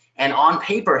negative. And on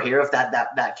paper here, if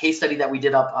that case study that we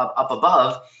did up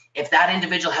above, if that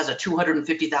individual has a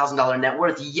 $250,000 net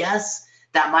worth, yes,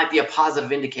 that might be a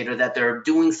positive indicator that they're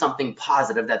doing something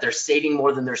positive, that they're saving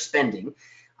more than they're spending.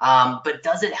 But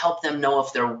does it help them know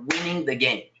if they're winning the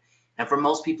game? And for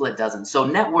most people, it doesn't. So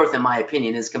net worth, in my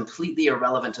opinion, is completely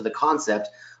irrelevant to the concept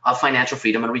of financial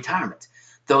freedom and retirement.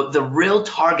 The real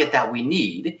target that we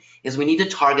need is we need a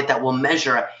target that will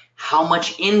measure how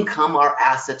much income our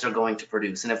assets are going to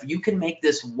produce. And if you can make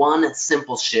this one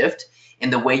simple shift in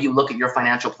the way you look at your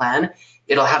financial plan,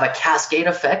 it'll have a cascade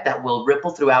effect that will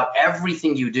ripple throughout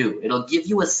everything you do. It'll give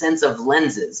you a sense of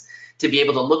lenses to be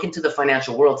able to look into the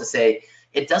financial world to say,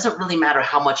 it doesn't really matter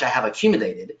how much I have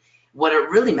accumulated. What it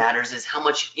really matters is how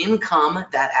much income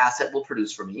that asset will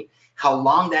produce for me, how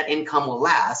long that income will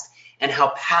last, and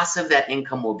how passive that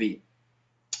income will be.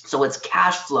 So it's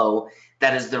cash flow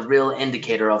that is the real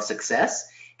indicator of success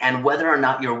and whether or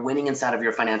not you're winning inside of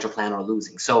your financial plan or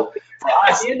losing. So for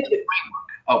us,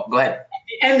 oh, go ahead. At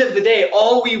the end of the day,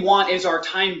 all we want is our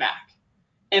time back.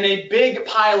 And a big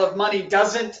pile of money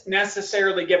doesn't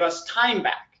necessarily give us time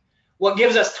back. What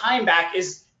gives us time back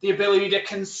is the ability to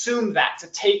consume that, to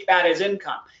take that as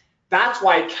income. That's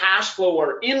why cash flow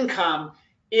or income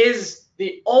is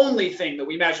the only thing that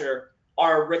we measure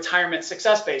our retirement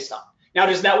success based on. Now,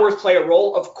 does net worth play a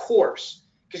role? Of course,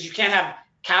 because you can't have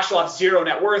cash flow of zero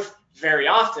net worth very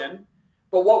often.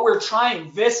 But what we're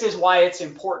trying, this is why it's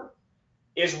important,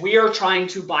 is we are trying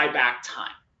to buy back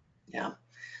time. Yeah.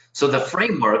 So the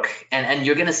framework, and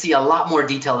you're going to see a lot more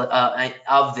detail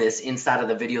of this inside of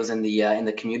the videos in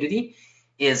the community,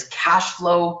 is cash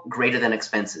flow greater than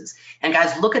expenses. And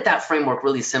guys, look at that framework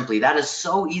really simply. That is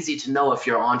so easy to know if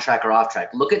you're on track or off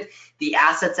track. Look at the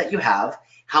assets that you have,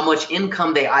 how much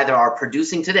income they either are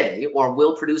producing today or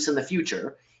will produce in the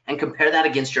future, and compare that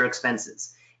against your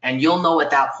expenses. And you'll know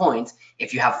at that point,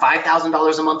 if you have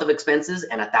 $5,000 a month of expenses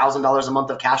and $1,000 a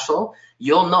month of cash flow,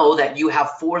 you'll know that you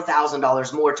have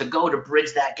 $4,000 more to go to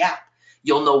bridge that gap.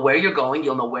 You'll know where you're going,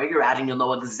 you'll know where you're at, and you'll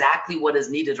know exactly what is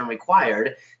needed and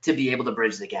required to be able to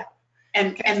bridge the gap.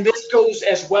 And this goes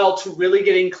as well to really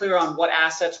getting clear on what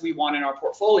assets we want in our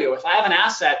portfolio. If I have an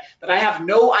asset that I have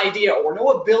no idea or no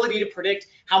ability to predict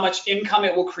how much income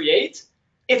it will create,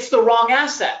 it's the wrong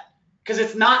asset because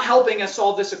it's not helping us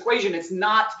solve this equation. It's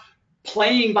not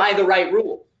playing by the right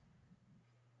rule.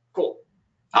 Cool.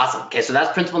 Awesome. Okay, so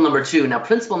that's principle number 2. Now,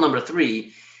 principle number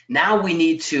 3, now we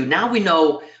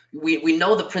know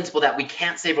the principle that we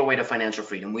can't save our way to financial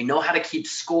freedom. We know how to keep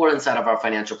score inside of our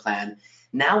financial plan.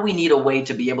 Now we need a way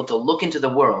to be able to look into the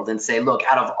world and say, look,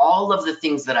 out of all of the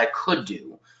things that I could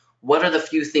do, what are the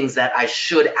few things that I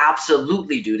should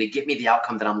absolutely do to get me the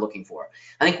outcome that I'm looking for?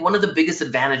 I think one of the biggest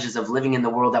advantages of living in the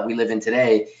world that we live in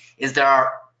today is there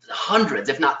are hundreds,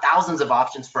 if not thousands of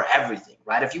options for everything,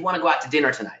 right? If you want to go out to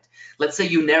dinner tonight, let's say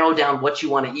you narrow down what you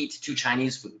want to eat to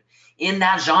Chinese food. In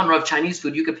that genre of Chinese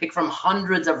food, you could pick from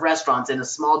hundreds of restaurants in a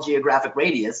small geographic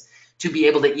radius to be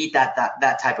able to eat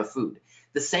that type of food.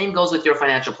 The same goes with your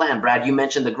financial plan. Brad, you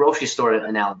mentioned the grocery store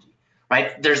analogy,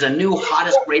 right? There's a new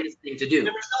hottest, greatest thing to do.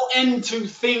 There's no end to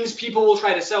things people will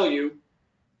try to sell you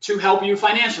to help you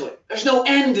financially. There's no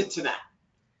end to that.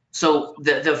 So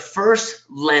the first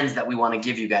lens that we want to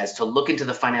give you guys to look into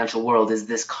the financial world is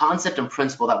this concept and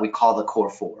principle that we call the core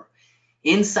 4.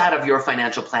 Inside of your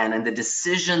financial plan and the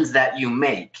decisions that you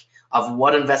make of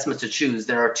what investments to choose,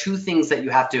 there are 2 things that you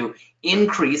have to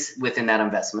increase within that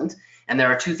investment, and there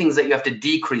are 2 things that you have to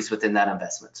decrease within that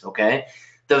investment, okay?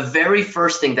 The very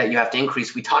first thing that you have to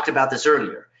increase, we talked about this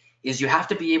earlier, is you have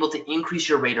to be able to increase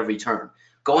your rate of return.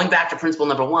 Going back to principle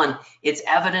number 1, it's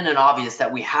evident and obvious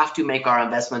that we have to make our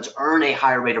investments earn a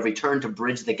higher rate of return to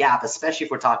bridge the gap, especially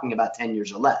if we're talking about 10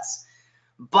 years or less.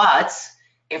 But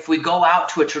if we go out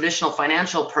to a traditional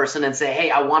financial person and say,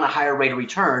 hey, I want a higher rate of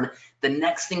return, the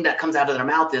next thing that comes out of their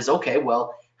mouth is, okay,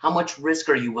 well, how much risk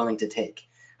are you willing to take?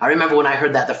 I remember when I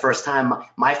heard that the first time,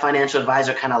 my financial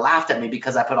advisor kind of laughed at me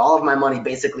because I put all of my money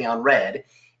basically on red,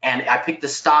 and I picked the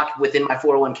stock within my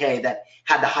 401k that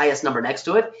had the highest number next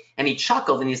to it, and he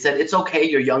chuckled and he said, "It's okay,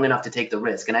 you're young enough to take the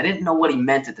risk." And I didn't know what he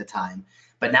meant at the time,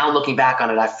 but now looking back on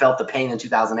it, I felt the pain in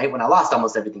 2008 when I lost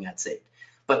almost everything I'd saved.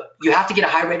 But you have to get a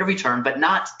high rate of return, but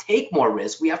not take more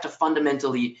risk. We have to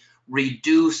fundamentally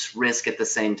reduce risk at the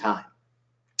same time.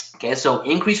 Okay, so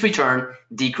increase return,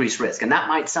 decrease risk. And that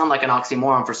might sound like an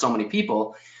oxymoron for so many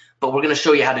people, but we're going to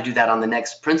show you how to do that on the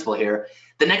next principle here.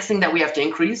 The next thing that we have to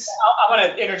increase. I'm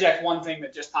going to interject one thing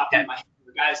that just popped in my head,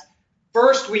 guys.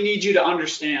 First, we need you to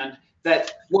understand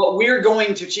that what we're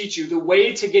going to teach you, the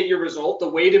way to get your result, the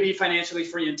way to be financially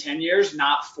free in 10 years,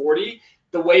 not 40,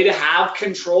 the way to have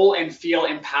control and feel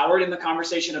empowered in the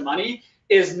conversation of money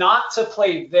is not to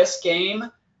play this game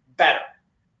better.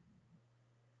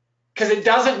 Because it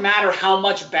doesn't matter how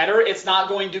much better, it's not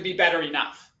going to be better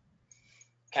enough.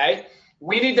 Okay?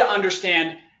 We need to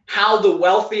understand how the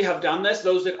wealthy have done this,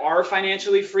 those that are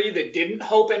financially free, that didn't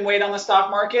hope and wait on the stock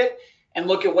market, and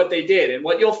look at what they did. And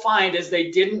what you'll find is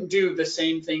they didn't do the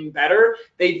same thing better.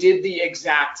 They did the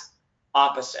exact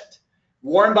opposite.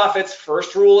 Warren Buffett's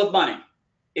first rule of money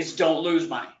is don't lose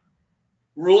money.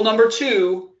 Rule number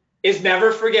 2 is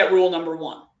never forget rule number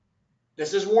 1.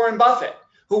 This is Warren Buffett,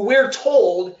 who we're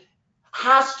told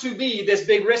has to be this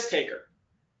big risk taker,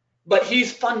 but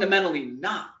he's fundamentally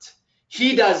not.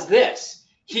 He does this.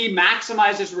 He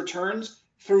maximizes returns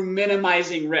through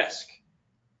minimizing risk.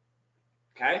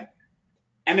 Okay?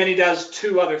 And then he does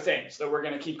 2 other things that we're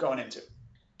going to keep going into.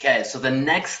 Okay, so the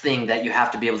next thing that you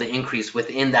have to be able to increase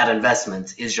within that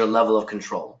investment is your level of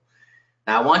control.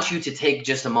 Now, I want you to take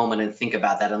just a moment and think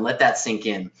about that and let that sink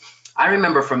in. I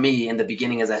remember for me in the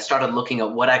beginning, as I started looking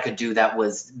at what I could do that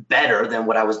was better than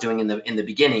what I was doing in the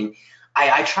beginning,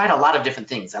 I tried a lot of different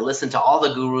things. I listened to all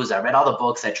the gurus, I read all the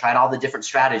books, I tried all the different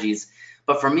strategies.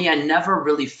 But for me, I never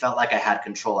really felt like I had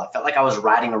control. I felt like I was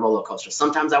riding a roller coaster.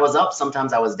 Sometimes I was up,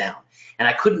 sometimes I was down, and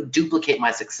I couldn't duplicate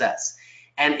my success.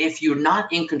 And if you're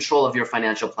not in control of your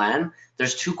financial plan,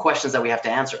 there's 2 questions that we have to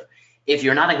answer. If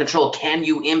you're not in control, can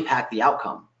you impact the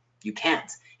outcome? You can't.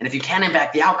 And if you can't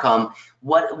impact the outcome,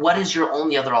 what is your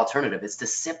only other alternative? It's to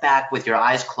sit back with your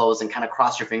eyes closed and kind of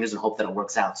cross your fingers and hope that it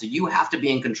works out. So you have to be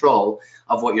in control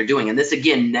of what you're doing. And this,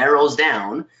 again, narrows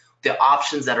down the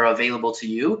options that are available to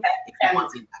you if you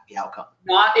want to impact the outcome.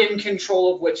 Not in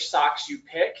control of which stocks you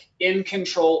pick, in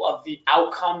control of the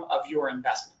outcome of your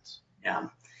investments. Yeah.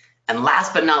 And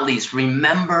last but not least,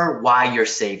 remember why you're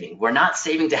saving. We're not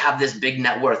saving to have this big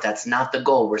net worth. That's not the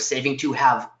goal. We're saving to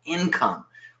have income,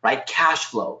 right? Cash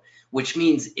flow, which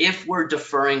means if we're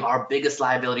deferring our biggest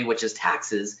liability, which is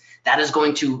taxes, that is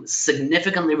going to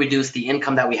significantly reduce the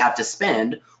income that we have to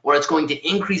spend, or it's going to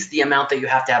increase the amount that you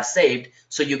have to have saved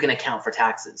so you can account for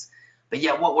taxes. But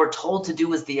yet what we're told to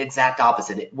do is the exact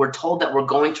opposite. We're told that we're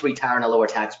going to retire in a lower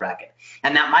tax bracket.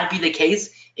 And that might be the case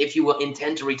if you will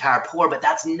intend to retire poor, but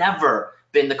that's never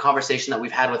been the conversation that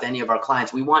we've had with any of our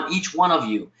clients. We want each one of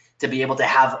you to be able to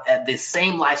have the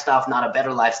same lifestyle, if not a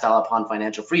better lifestyle, upon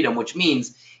financial freedom, which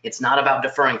means it's not about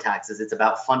deferring taxes. It's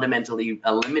about fundamentally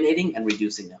eliminating and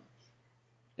reducing them.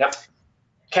 Yep.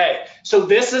 Okay, so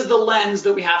this is the lens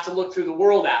that we have to look through the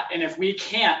world at. And if we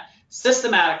can't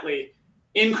systematically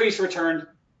increase return,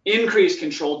 increase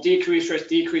control, decrease risk,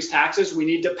 decrease taxes, we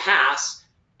need to pass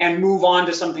and move on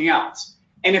to something else.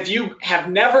 And if you have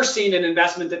never seen an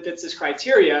investment that fits this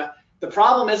criteria, the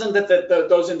problem isn't that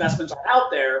those investments are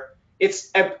out there. It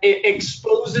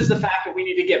exposes the fact that we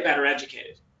need to get better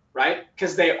educated, right?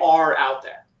 Because they are out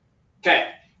there. Okay,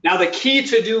 now the key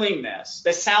to doing this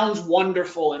sounds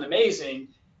wonderful and amazing.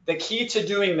 The key to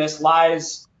doing this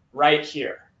lies right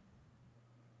here.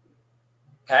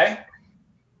 Okay?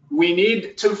 We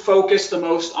need to focus the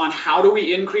most on how do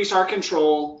we increase our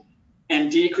control and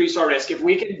decrease our risk. If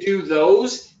we can do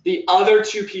those, the other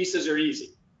 2 pieces are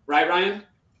easy. Right, Ryan?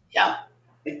 Yeah.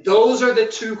 And those are the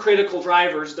 2 critical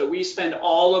drivers that we spend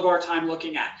all of our time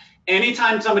looking at.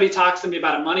 Anytime somebody talks to me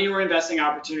about a money or investing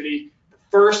opportunity, the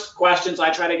first questions I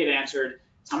try to get answered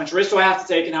is how much risk do I have to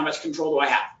take and how much control do I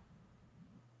have?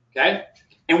 Okay?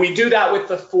 And we do that with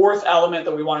the 4th element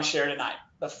that we want to share tonight.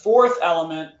 The 4th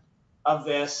element of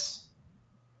this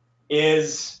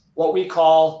is what we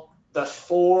call the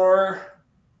 4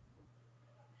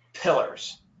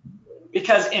 pillars.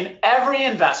 Because in every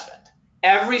investment,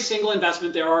 every single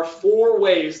investment, there are 4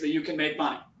 ways that you can make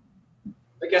money.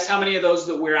 But guess how many of those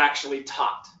that we're actually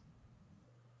taught?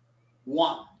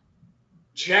 1.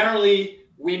 Generally,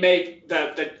 we make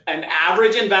an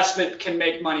average investment can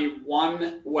make money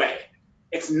 1 way.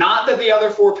 It's not that the other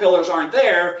 4 pillars aren't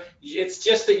there. It's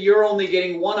just that you're only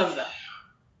getting one of them.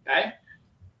 okay?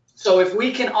 So if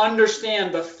we can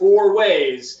understand the 4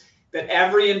 ways that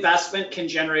every investment can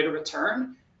generate a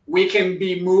return, we can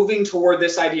be moving toward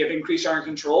this idea of increasing our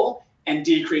control and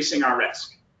decreasing our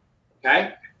risk,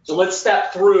 okay? So let's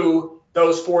step through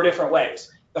those 4 different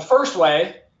ways. The first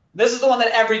way, this is the one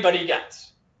that everybody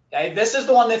gets, okay? This is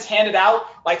the one that's handed out,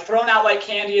 like thrown out like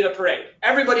candy at a parade.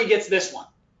 Everybody gets this one,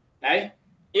 okay?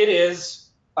 It is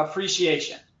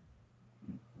appreciation,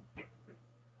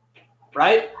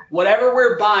 right? Whatever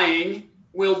we're buying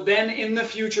will then in the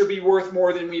future be worth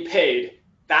more than we paid.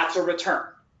 That's a return,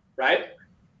 right?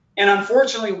 And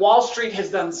unfortunately, Wall Street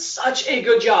has done such a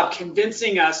good job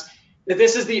convincing us that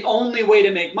this is the only way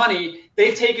to make money.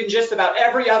 They've taken just about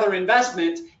every other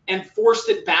investment and forced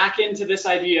it back into this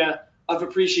idea of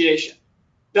appreciation.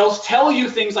 They'll tell you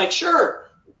things like, sure,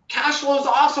 cash flow is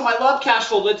awesome. I love cash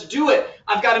flow. Let's do it.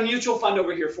 I've got a mutual fund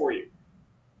over here for you.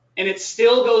 And it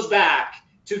still goes back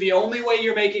to the only way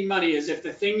you're making money is if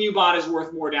the thing you bought is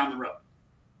worth more down the road,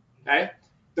 okay?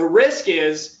 The risk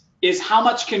is how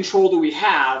much control do we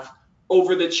have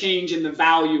over the change in the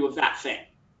value of that thing?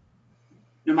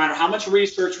 No matter how much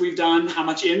research we've done, how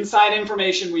much inside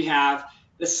information we have,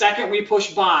 the second we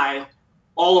push buy,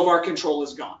 all of our control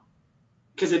is gone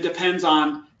because it depends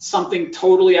on something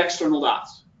totally external to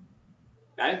us,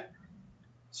 okay?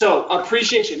 So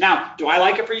appreciation. Now, do I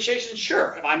like appreciation?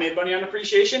 Sure. Have I made money on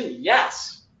appreciation?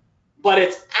 Yes. But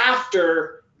it's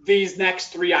after these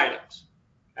next 3 items,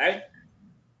 okay?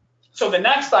 So the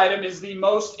next item is the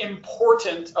most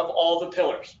important of all the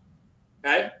pillars,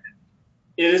 okay?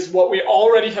 It is what we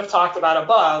already have talked about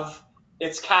above.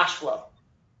 It's cash flow.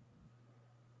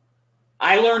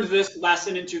 I learned this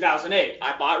lesson in 2008.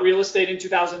 I bought real estate in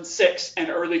 2006 and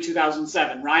early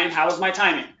 2007. Ryan, how was my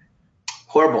timing?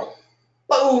 Horrible.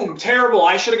 Boom, terrible.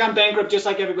 I should have gone bankrupt just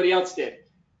like everybody else did,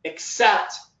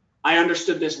 except I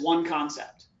understood this one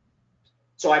concept.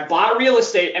 So I bought real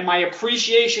estate and my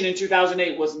appreciation in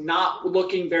 2008 was not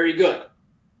looking very good.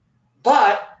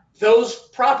 But those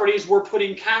properties were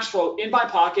putting cash flow in my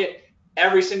pocket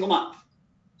every single month.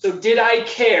 So did I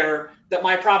care that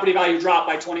my property value dropped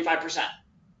by 25%?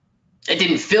 It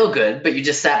didn't feel good, but you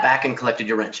just sat back and collected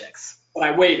your rent checks. But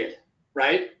I waited,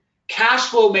 right? Cash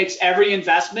flow makes every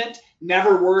investment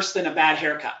never worse than a bad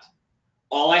haircut.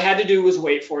 All I had to do was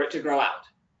wait for it to grow out.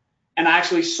 And I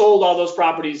actually sold all those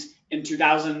properties in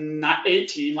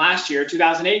 2018, last year,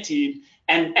 2018,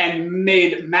 and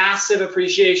made massive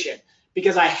appreciation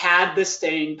because I had the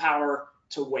staying power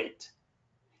to wait.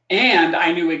 And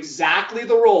I knew exactly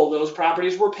the role those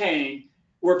properties were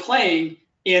playing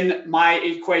in my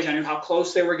equation. I knew how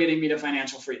close they were getting me to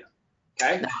financial freedom,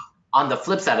 okay? Now, on the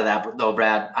flip side of that, though,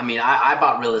 Brad, I mean, I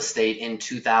bought real estate in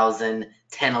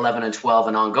 2010, 11, and 12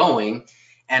 and ongoing.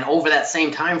 And over that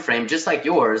same time frame, just like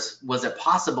yours, was it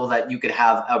possible that you could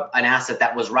have an asset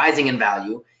that was rising in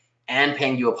value and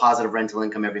paying you a positive rental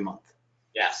income every month?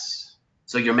 Yes.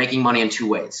 So you're making money in 2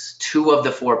 ways, 2 of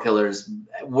the 4 pillars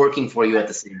working for you at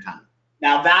the same time.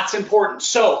 Now that's important.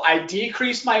 So I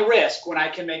decrease my risk when I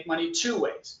can make money 2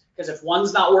 ways, because if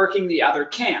one's not working, the other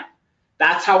can.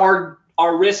 That's how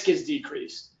our risk is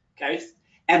decreased, okay?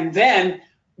 And then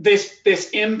this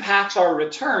impacts our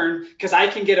return because I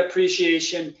can get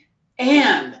appreciation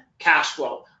and cash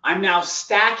flow. I'm now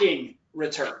stacking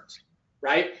returns,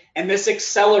 right? And this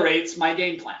accelerates my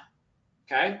game plan,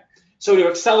 okay? So to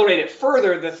accelerate it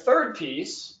further, the third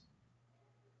piece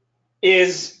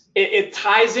is it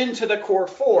ties into the core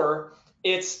 4.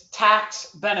 It's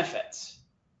tax benefits.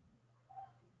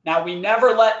 Now, we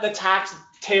never let the tax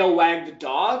tail wag the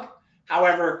dog.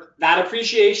 However, that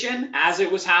appreciation, as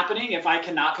it was happening, if I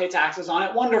cannot pay taxes on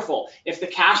it, wonderful. If the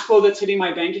cash flow that's hitting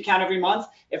my bank account every month,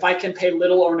 if I can pay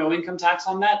little or no income tax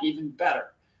on that, even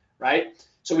better, right?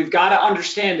 So we've got to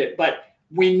understand it. But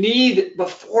we need,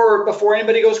 before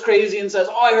anybody goes crazy and says,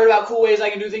 oh, I heard about cool ways I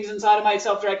can do things inside of my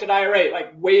self-directed IRA,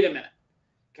 like, wait a minute,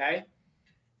 okay?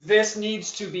 This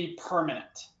needs to be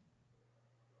permanent.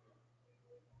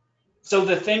 So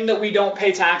the thing that we don't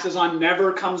pay taxes on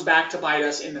never comes back to bite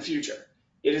us in the future.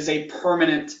 It is a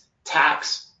permanent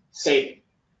tax saving,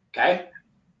 okay?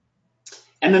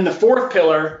 And then the 4th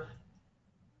pillar,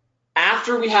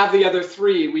 after we have the other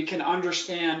 3, we can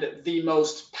understand the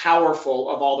most powerful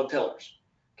of all the pillars,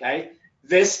 okay?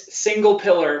 This single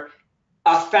pillar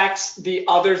affects the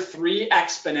other 3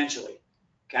 exponentially,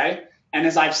 okay? And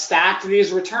as I've stacked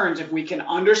these returns, if we can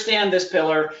understand this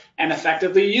pillar and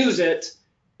effectively use it,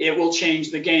 it will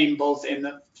change the game both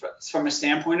from a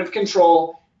standpoint of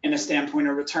control and a standpoint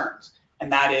of returns,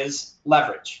 and that is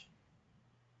leverage.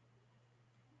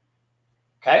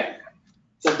 Okay?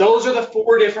 So those are the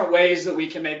 4 different ways that we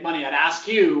can make money. I'd ask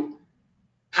you,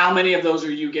 How many of those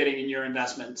are you getting in your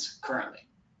investments currently?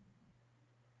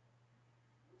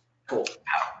 Cool.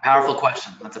 Powerful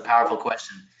question. That's a powerful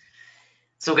question.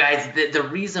 So guys, the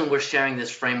reason we're sharing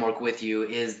this framework with you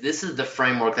is this is the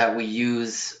framework that we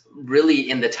use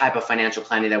really in the type of financial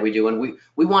planning that we do. And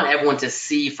we want everyone to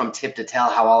see from tip to tail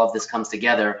how all of this comes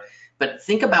together. But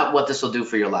think about what this will do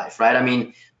for your life, right? I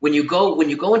mean, when you go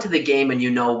into the game and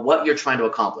you know what you're trying to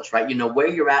accomplish, right? You know where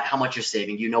you're at, how much you're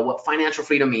saving, you know what financial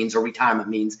freedom means or retirement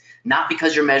means, not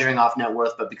because you're measuring off net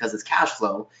worth, but because it's cash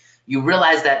flow. You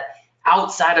realize that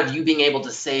outside of you being able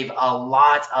to save a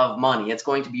lot of money, it's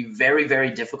going to be very,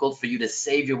 very difficult for you to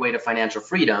save your way to financial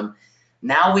freedom.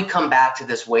 Now we come back to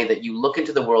this way that you look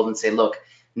into the world and say, look,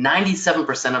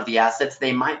 97% of the assets,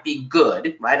 they might be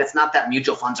good, right? It's not that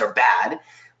mutual funds are bad,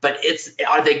 but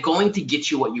are they going to get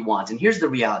you what you want? And here's the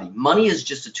reality. Money is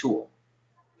just a tool.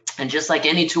 And just like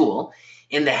any tool,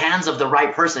 in the hands of the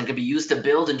right person, it could be used to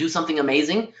build and do something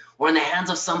amazing, or in the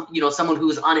hands of someone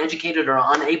who's uneducated or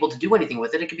unable to do anything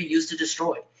with it, it could be used to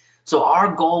destroy. So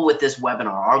our goal with this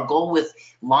webinar, our goal with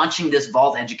launching this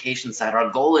Vault education site, our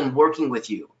goal in working with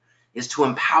you is to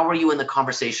empower you in the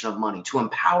conversation of money, to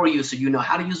empower you so you know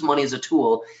how to use money as a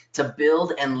tool to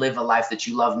build and live a life that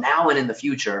you love now and in the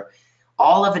future.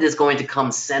 All of it is going to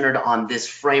come centered on this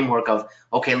framework of,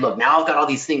 okay, look, now I've got all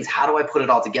these things. How do I put it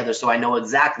all together so I know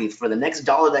exactly for the next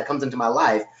dollar that comes into my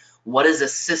life, what is a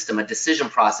system, a decision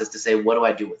process to say, what do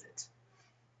I do with it?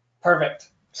 Perfect.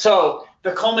 So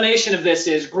the culmination of this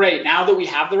is great. Now that we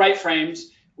have the right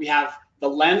frames, we have the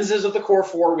lenses of the core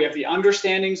four, we have the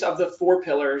understandings of the 4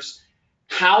 pillars.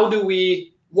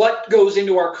 What goes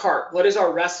into our cart? What is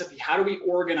our recipe? How do we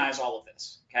organize all of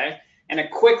this? Okay. And a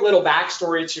quick little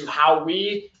backstory to how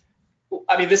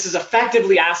this is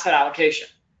effectively asset allocation,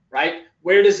 right?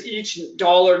 Where does each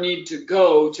dollar need to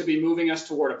go to be moving us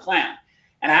toward a plan?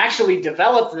 And I actually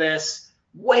developed this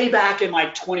way back in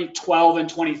like 2012 and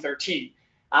 2013.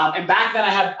 And back then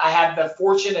I had the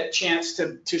fortunate chance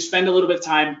to spend a little bit of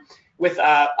time with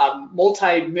a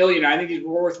multi-millionaire. I think he's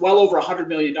worth well over $100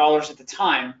 million at the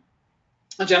time,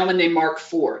 a gentleman named Mark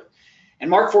Ford. And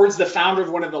Mark Ford's the founder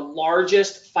of one of the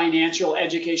largest financial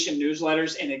education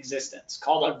newsletters in existence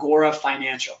called Agora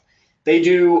Financial. They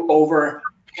do over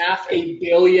 $500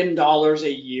 million a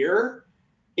year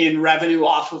in revenue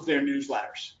off of their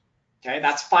newsletters. Okay,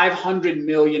 that's $500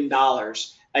 million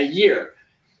a year.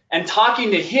 And talking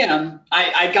to him,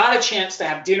 I got a chance to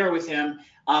have dinner with him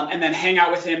and then hang out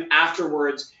with him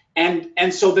afterwards.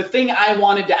 And so the thing I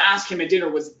wanted to ask him at dinner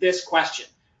was this question.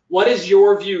 What is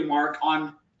your view, Mark,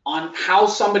 on how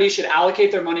somebody should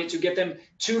allocate their money to get them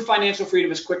to financial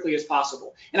freedom as quickly as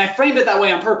possible? And I framed it that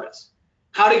way on purpose.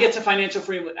 How to get to financial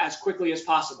freedom as quickly as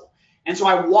possible. And so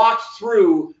I walked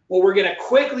through what we're going to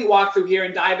quickly walk through here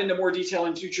and dive into more detail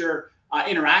in future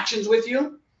interactions with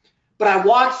you. But I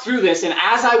walked through this, and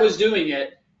as I was doing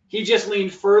it, he just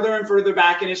leaned further and further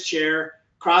back in his chair,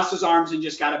 crossed his arms, and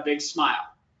just got a big smile.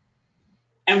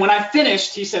 And when I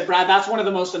finished, he said, Brad, that's one of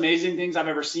the most amazing things I've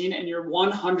ever seen, and you're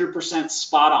 100%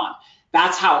 spot on.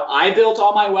 That's how I built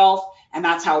all my wealth, and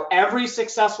that's how every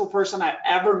successful person I've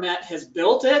ever met has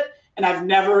built it, and I've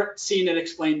never seen it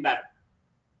explained better.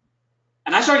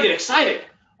 And I started to get excited. I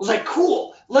was like,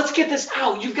 cool, let's get this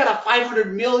out. You've got a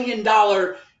 $500 million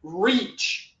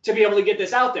reach to be able to get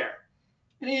this out there.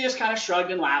 And he just kind of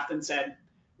shrugged and laughed and said,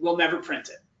 we'll never print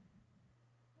it.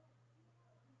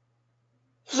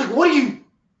 I was like, what are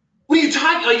you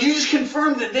talking? Like, you just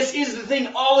confirmed that this is the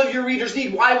thing all of your readers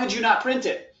need. Why would you not print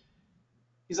it?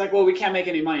 He's like, well, we can't make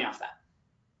any money off that.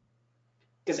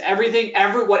 Because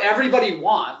what everybody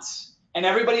wants and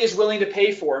everybody is willing to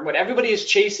pay for and what everybody is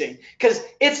chasing, because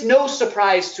it's no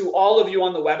surprise to all of you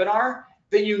on the webinar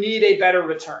that you need a better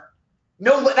return.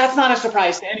 No, that's not a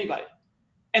surprise to anybody.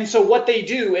 And so what they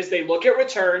do is they look at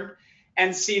return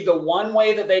and see the one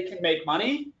way that they can make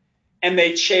money, and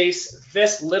they chase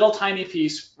this little tiny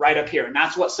piece right up here. And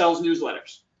that's what sells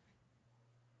newsletters.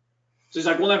 So he's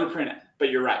like, we'll never print it, but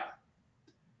you're right.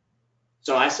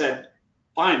 So I said,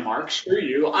 fine, Mark, screw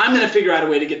you. I'm going to figure out a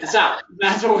way to get this out. And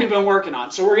that's what we've been working on.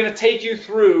 So we're going to take you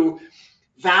through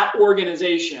that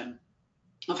organization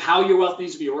of how your wealth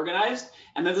needs to be organized.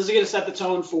 And then this is going to set the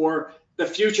tone for the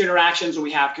future interactions that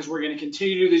we have, because we're going to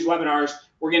continue to do these webinars.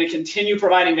 We're going to continue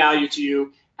providing value to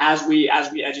you as we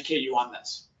educate you on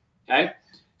this. Okay,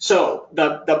 so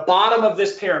the bottom of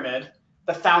this pyramid,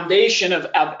 the foundation of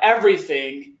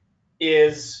everything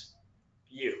is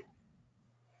you.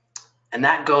 And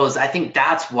that goes, I think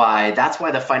that's why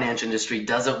the financial industry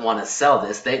doesn't want to sell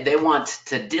this. They want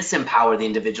to disempower the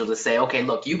individual to say, okay,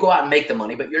 look, you go out and make the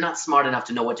money, but you're not smart enough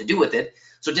to know what to do with it.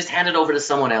 So just hand it over to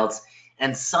someone else.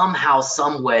 And somehow,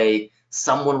 some way,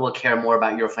 someone will care more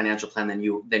about your financial plan than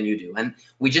you do. And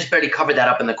we just barely covered that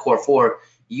up in the core 4.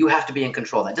 You have to be in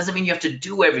control. That doesn't mean you have to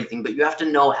do everything, but you have to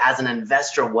know as an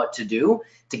investor what to do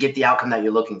to get the outcome that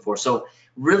you're looking for. So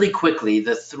really quickly,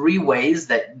 the 3 ways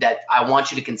that I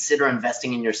want you to consider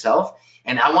investing in yourself,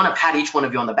 and I want to pat each one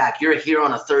of you on the back. You're here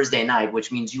on a Thursday night,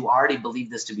 which means you already believe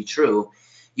this to be true.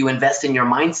 You invest in your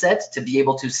mindset to be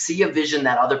able to see a vision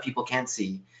that other people can't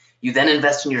see. You then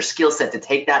invest in your skill set to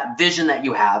take that vision that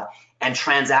you have and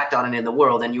transact on it in the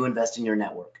world, and you invest in your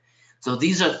network. So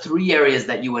these are 3 areas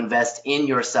that you invest in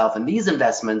yourself, and these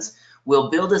investments will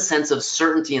build a sense of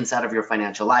certainty inside of your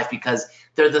financial life because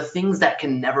they're the things that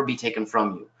can never be taken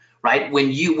from you, right?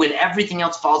 When everything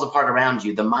else falls apart around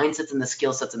you, the mindsets and the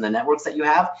skill sets and the networks that you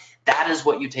have, that is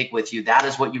what you take with you. That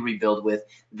is what you rebuild with.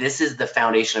 This is the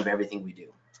foundation of everything we do.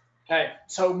 Okay,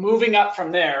 so moving up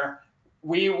from there,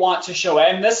 we want to show,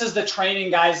 and this is the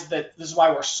training, guys, this is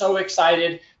why we're so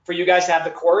excited for you guys to have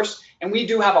the course. And we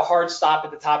do have a hard stop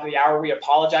at the top of the hour. We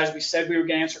apologize. We said we were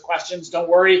going to answer questions. Don't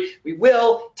worry. We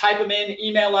will type them in,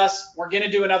 email us. We're going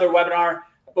to do another webinar,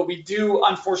 but we do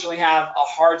unfortunately have a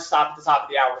hard stop at the top of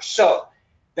the hour. So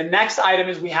the next item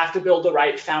is we have to build the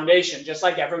right foundation. Just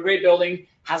like every great building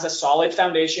has a solid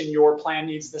foundation, your plan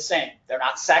needs the same. They're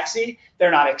not sexy.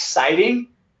 They're not exciting,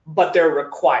 but they're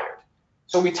required.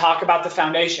 So we talk about the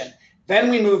foundation. Then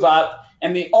we move up,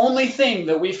 and the only thing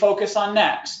that we focus on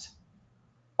next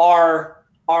are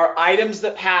items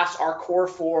that pass our core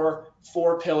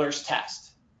 4 pillars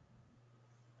test.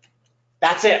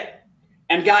 That's it.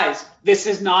 And guys, this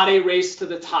is not a race to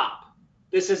the top.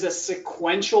 This is a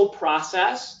sequential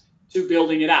process to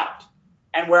building it out.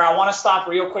 And where I want to stop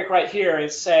real quick right here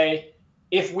is say,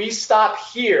 if we stop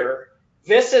here,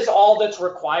 this is all that's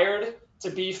required to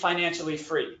be financially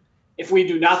free. If we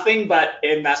do nothing but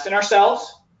invest in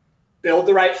ourselves, build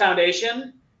the right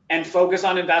foundation, and focus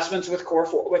on investments with core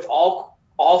 4, with all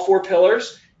 4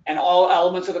 pillars and all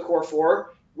elements of the core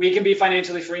 4, we can be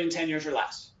financially free in 10 years or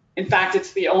less. In fact,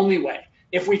 it's the only way.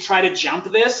 If we try to jump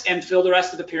this and fill the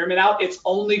rest of the pyramid out, it's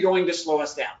only going to slow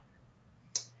us down.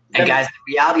 And guys,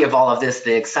 the reality of all of this,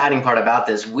 the exciting part about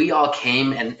this, we all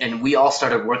came and we all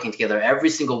started working together. Every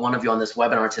single one of you on this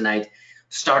webinar tonight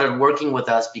started working with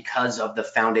us because of the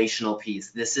foundational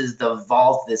piece. This is the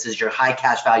vault. This is your high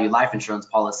cash value life insurance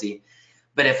policy.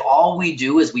 But if all we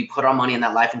do is we put our money in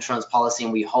that life insurance policy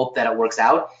and we hope that it works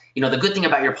out, the good thing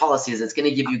about your policy is it's going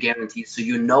to give you guarantees so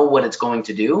you know what it's going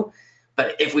to do.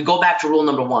 But if we go back to rule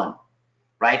number 1,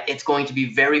 right, it's going to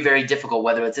be very, very difficult,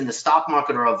 whether it's in the stock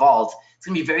market or a vault, it's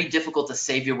going to be very difficult to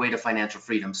save your way to financial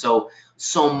freedom. So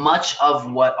much of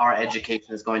what our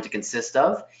education is going to consist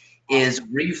of is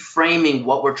reframing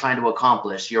what we're trying to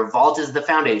accomplish. Your vault is the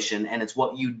foundation, and it's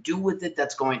what you do with it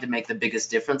that's going to make the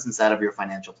biggest difference inside of your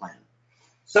financial plan.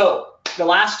 So the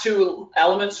last 2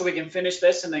 elements, so we can finish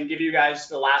this and then give you guys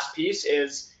the last piece,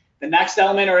 is the next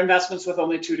element are investments with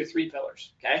only 2 to 3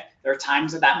 pillars. Okay, there are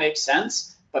times that makes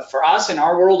sense, but for us in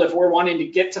our world, if we're wanting to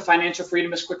get to financial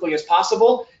freedom as quickly as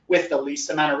possible with the least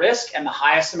amount of risk and the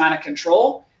highest amount of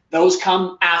control, those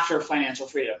come after financial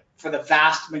freedom for the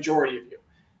vast majority of you.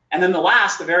 And then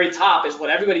the very top, is what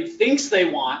everybody thinks they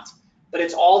want, but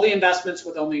it's all the investments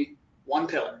with only 1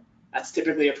 pillar. That's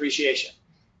typically appreciation.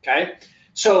 Okay,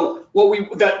 so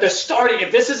the starting,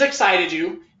 if this has excited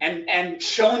you and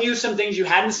shown you some things you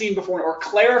hadn't seen before or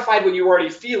clarified what you were already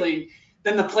feeling,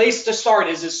 then the place to start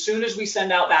is, as soon as we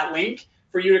send out that link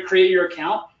for you to create your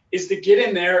account, is to get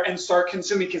in there and start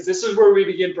consuming, because this is where we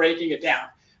begin breaking it down.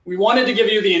 We wanted to give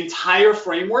you the entire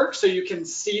framework so you can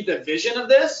see the vision of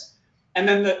this. And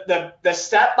then the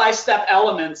step-by-step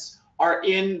elements are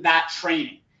in that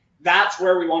training. That's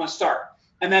where we want to start.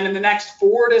 And then in the next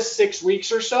 4 to 6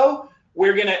 weeks or so,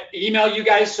 we're going to email you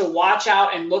guys, so watch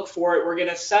out and look for it. We're going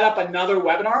to set up another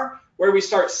webinar where we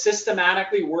start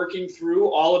systematically working through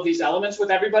all of these elements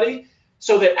with everybody,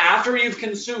 so that after you've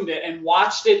consumed it and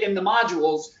watched it in the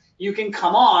modules, you can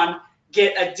come on,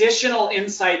 get additional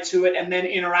insight to it, and then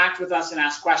interact with us and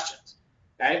ask questions.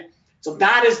 Okay? So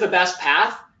that is the best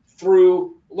path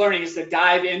through learning, is to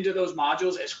dive into those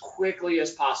modules as quickly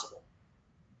as possible.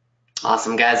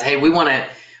 Awesome, guys. Hey, we want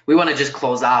to just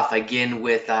close off again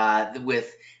with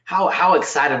how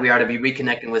excited we are to be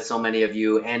reconnecting with so many of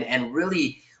you, and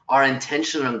really our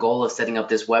intention and goal of setting up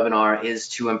this webinar is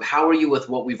to empower you with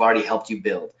what we've already helped you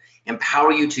build,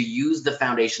 empower you to use the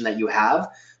foundation that you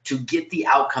have to get the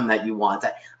outcome that you want.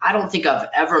 I don't think I've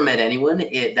ever met anyone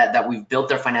that we've built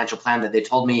their financial plan that they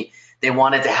told me they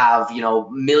wanted to have,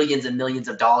 millions and millions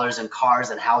of dollars and cars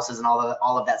and houses and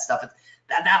all of that stuff.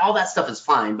 All that stuff is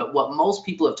fine. But what most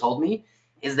people have told me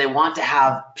is they want to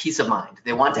have peace of mind.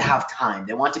 They want to have time.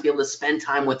 They want to be able to spend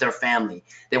time with their family.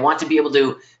 They want to be able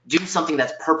to do something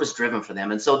that's purpose driven for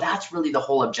them. And so that's really the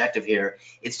whole objective here.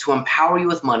 It's to empower you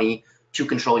with money to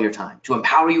control your time, to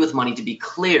empower you with money to be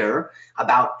clear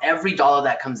about every dollar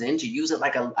that comes in, to use it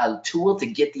like a tool to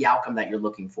get the outcome that you're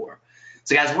looking for.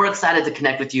 So guys, we're excited to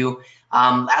connect with you.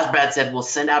 As Brad said, we'll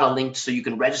send out a link so you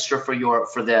can register for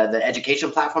the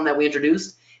education platform that we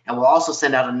introduced. And we'll also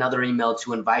send out another email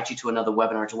to invite you to another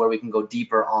webinar to where we can go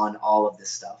deeper on all of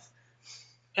this stuff.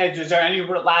 Okay, is there any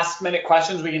last minute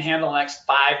questions we can handle in the next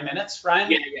 5 minutes,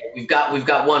 Ryan? Yeah. We've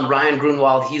got one. Ryan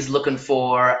Grunwald, he's looking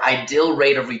for ideal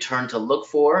rate of return to look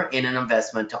for in an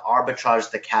investment to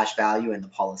arbitrage the cash value and the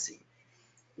policy.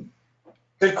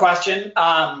 Good question.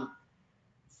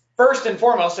 First and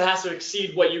foremost, it has to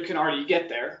exceed what you can already get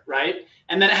there, right?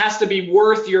 And then it has to be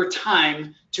worth your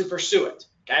time to pursue it,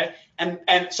 okay?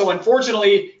 And so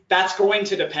unfortunately, that's going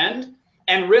to depend.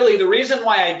 And really, the reason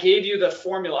why I gave you the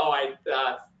formula,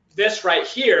 this right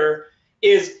here,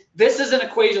 is this is an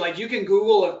equation. Like you can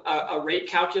Google a rate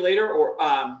calculator or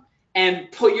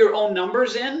and put your own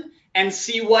numbers in and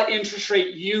see what interest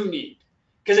rate you need.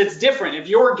 Because it's different. If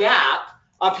your gap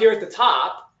up here at the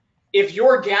top, if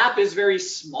your gap is very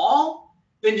small,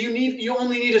 then you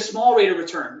only need a small rate of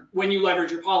return when you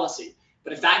leverage your policy.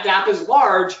 But if that gap is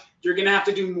large, you're going to have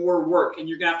to do more work, and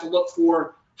you're going to have to look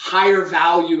for higher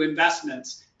value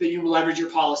investments that you leverage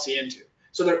your policy into.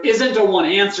 So there isn't a one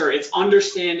answer. It's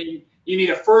understanding. You need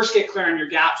to first get clear on your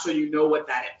gap so you know what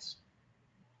that is.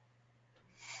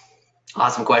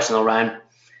 Awesome question, though, Ryan.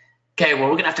 Okay, well,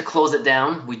 we're going to have to close it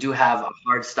down. We do have a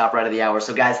hard stop right at the hour.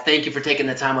 So, guys, thank you for taking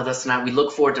the time with us tonight. We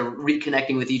look forward to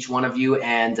reconnecting with each one of you,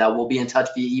 and we'll be in touch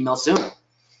via email soon.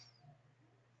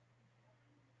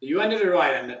 You end it or do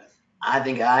I end it? I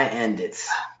think I end it.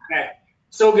 Okay.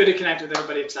 So good to connect with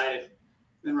everybody excited.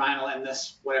 Then Ryan will end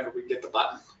this whenever we get the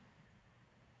button.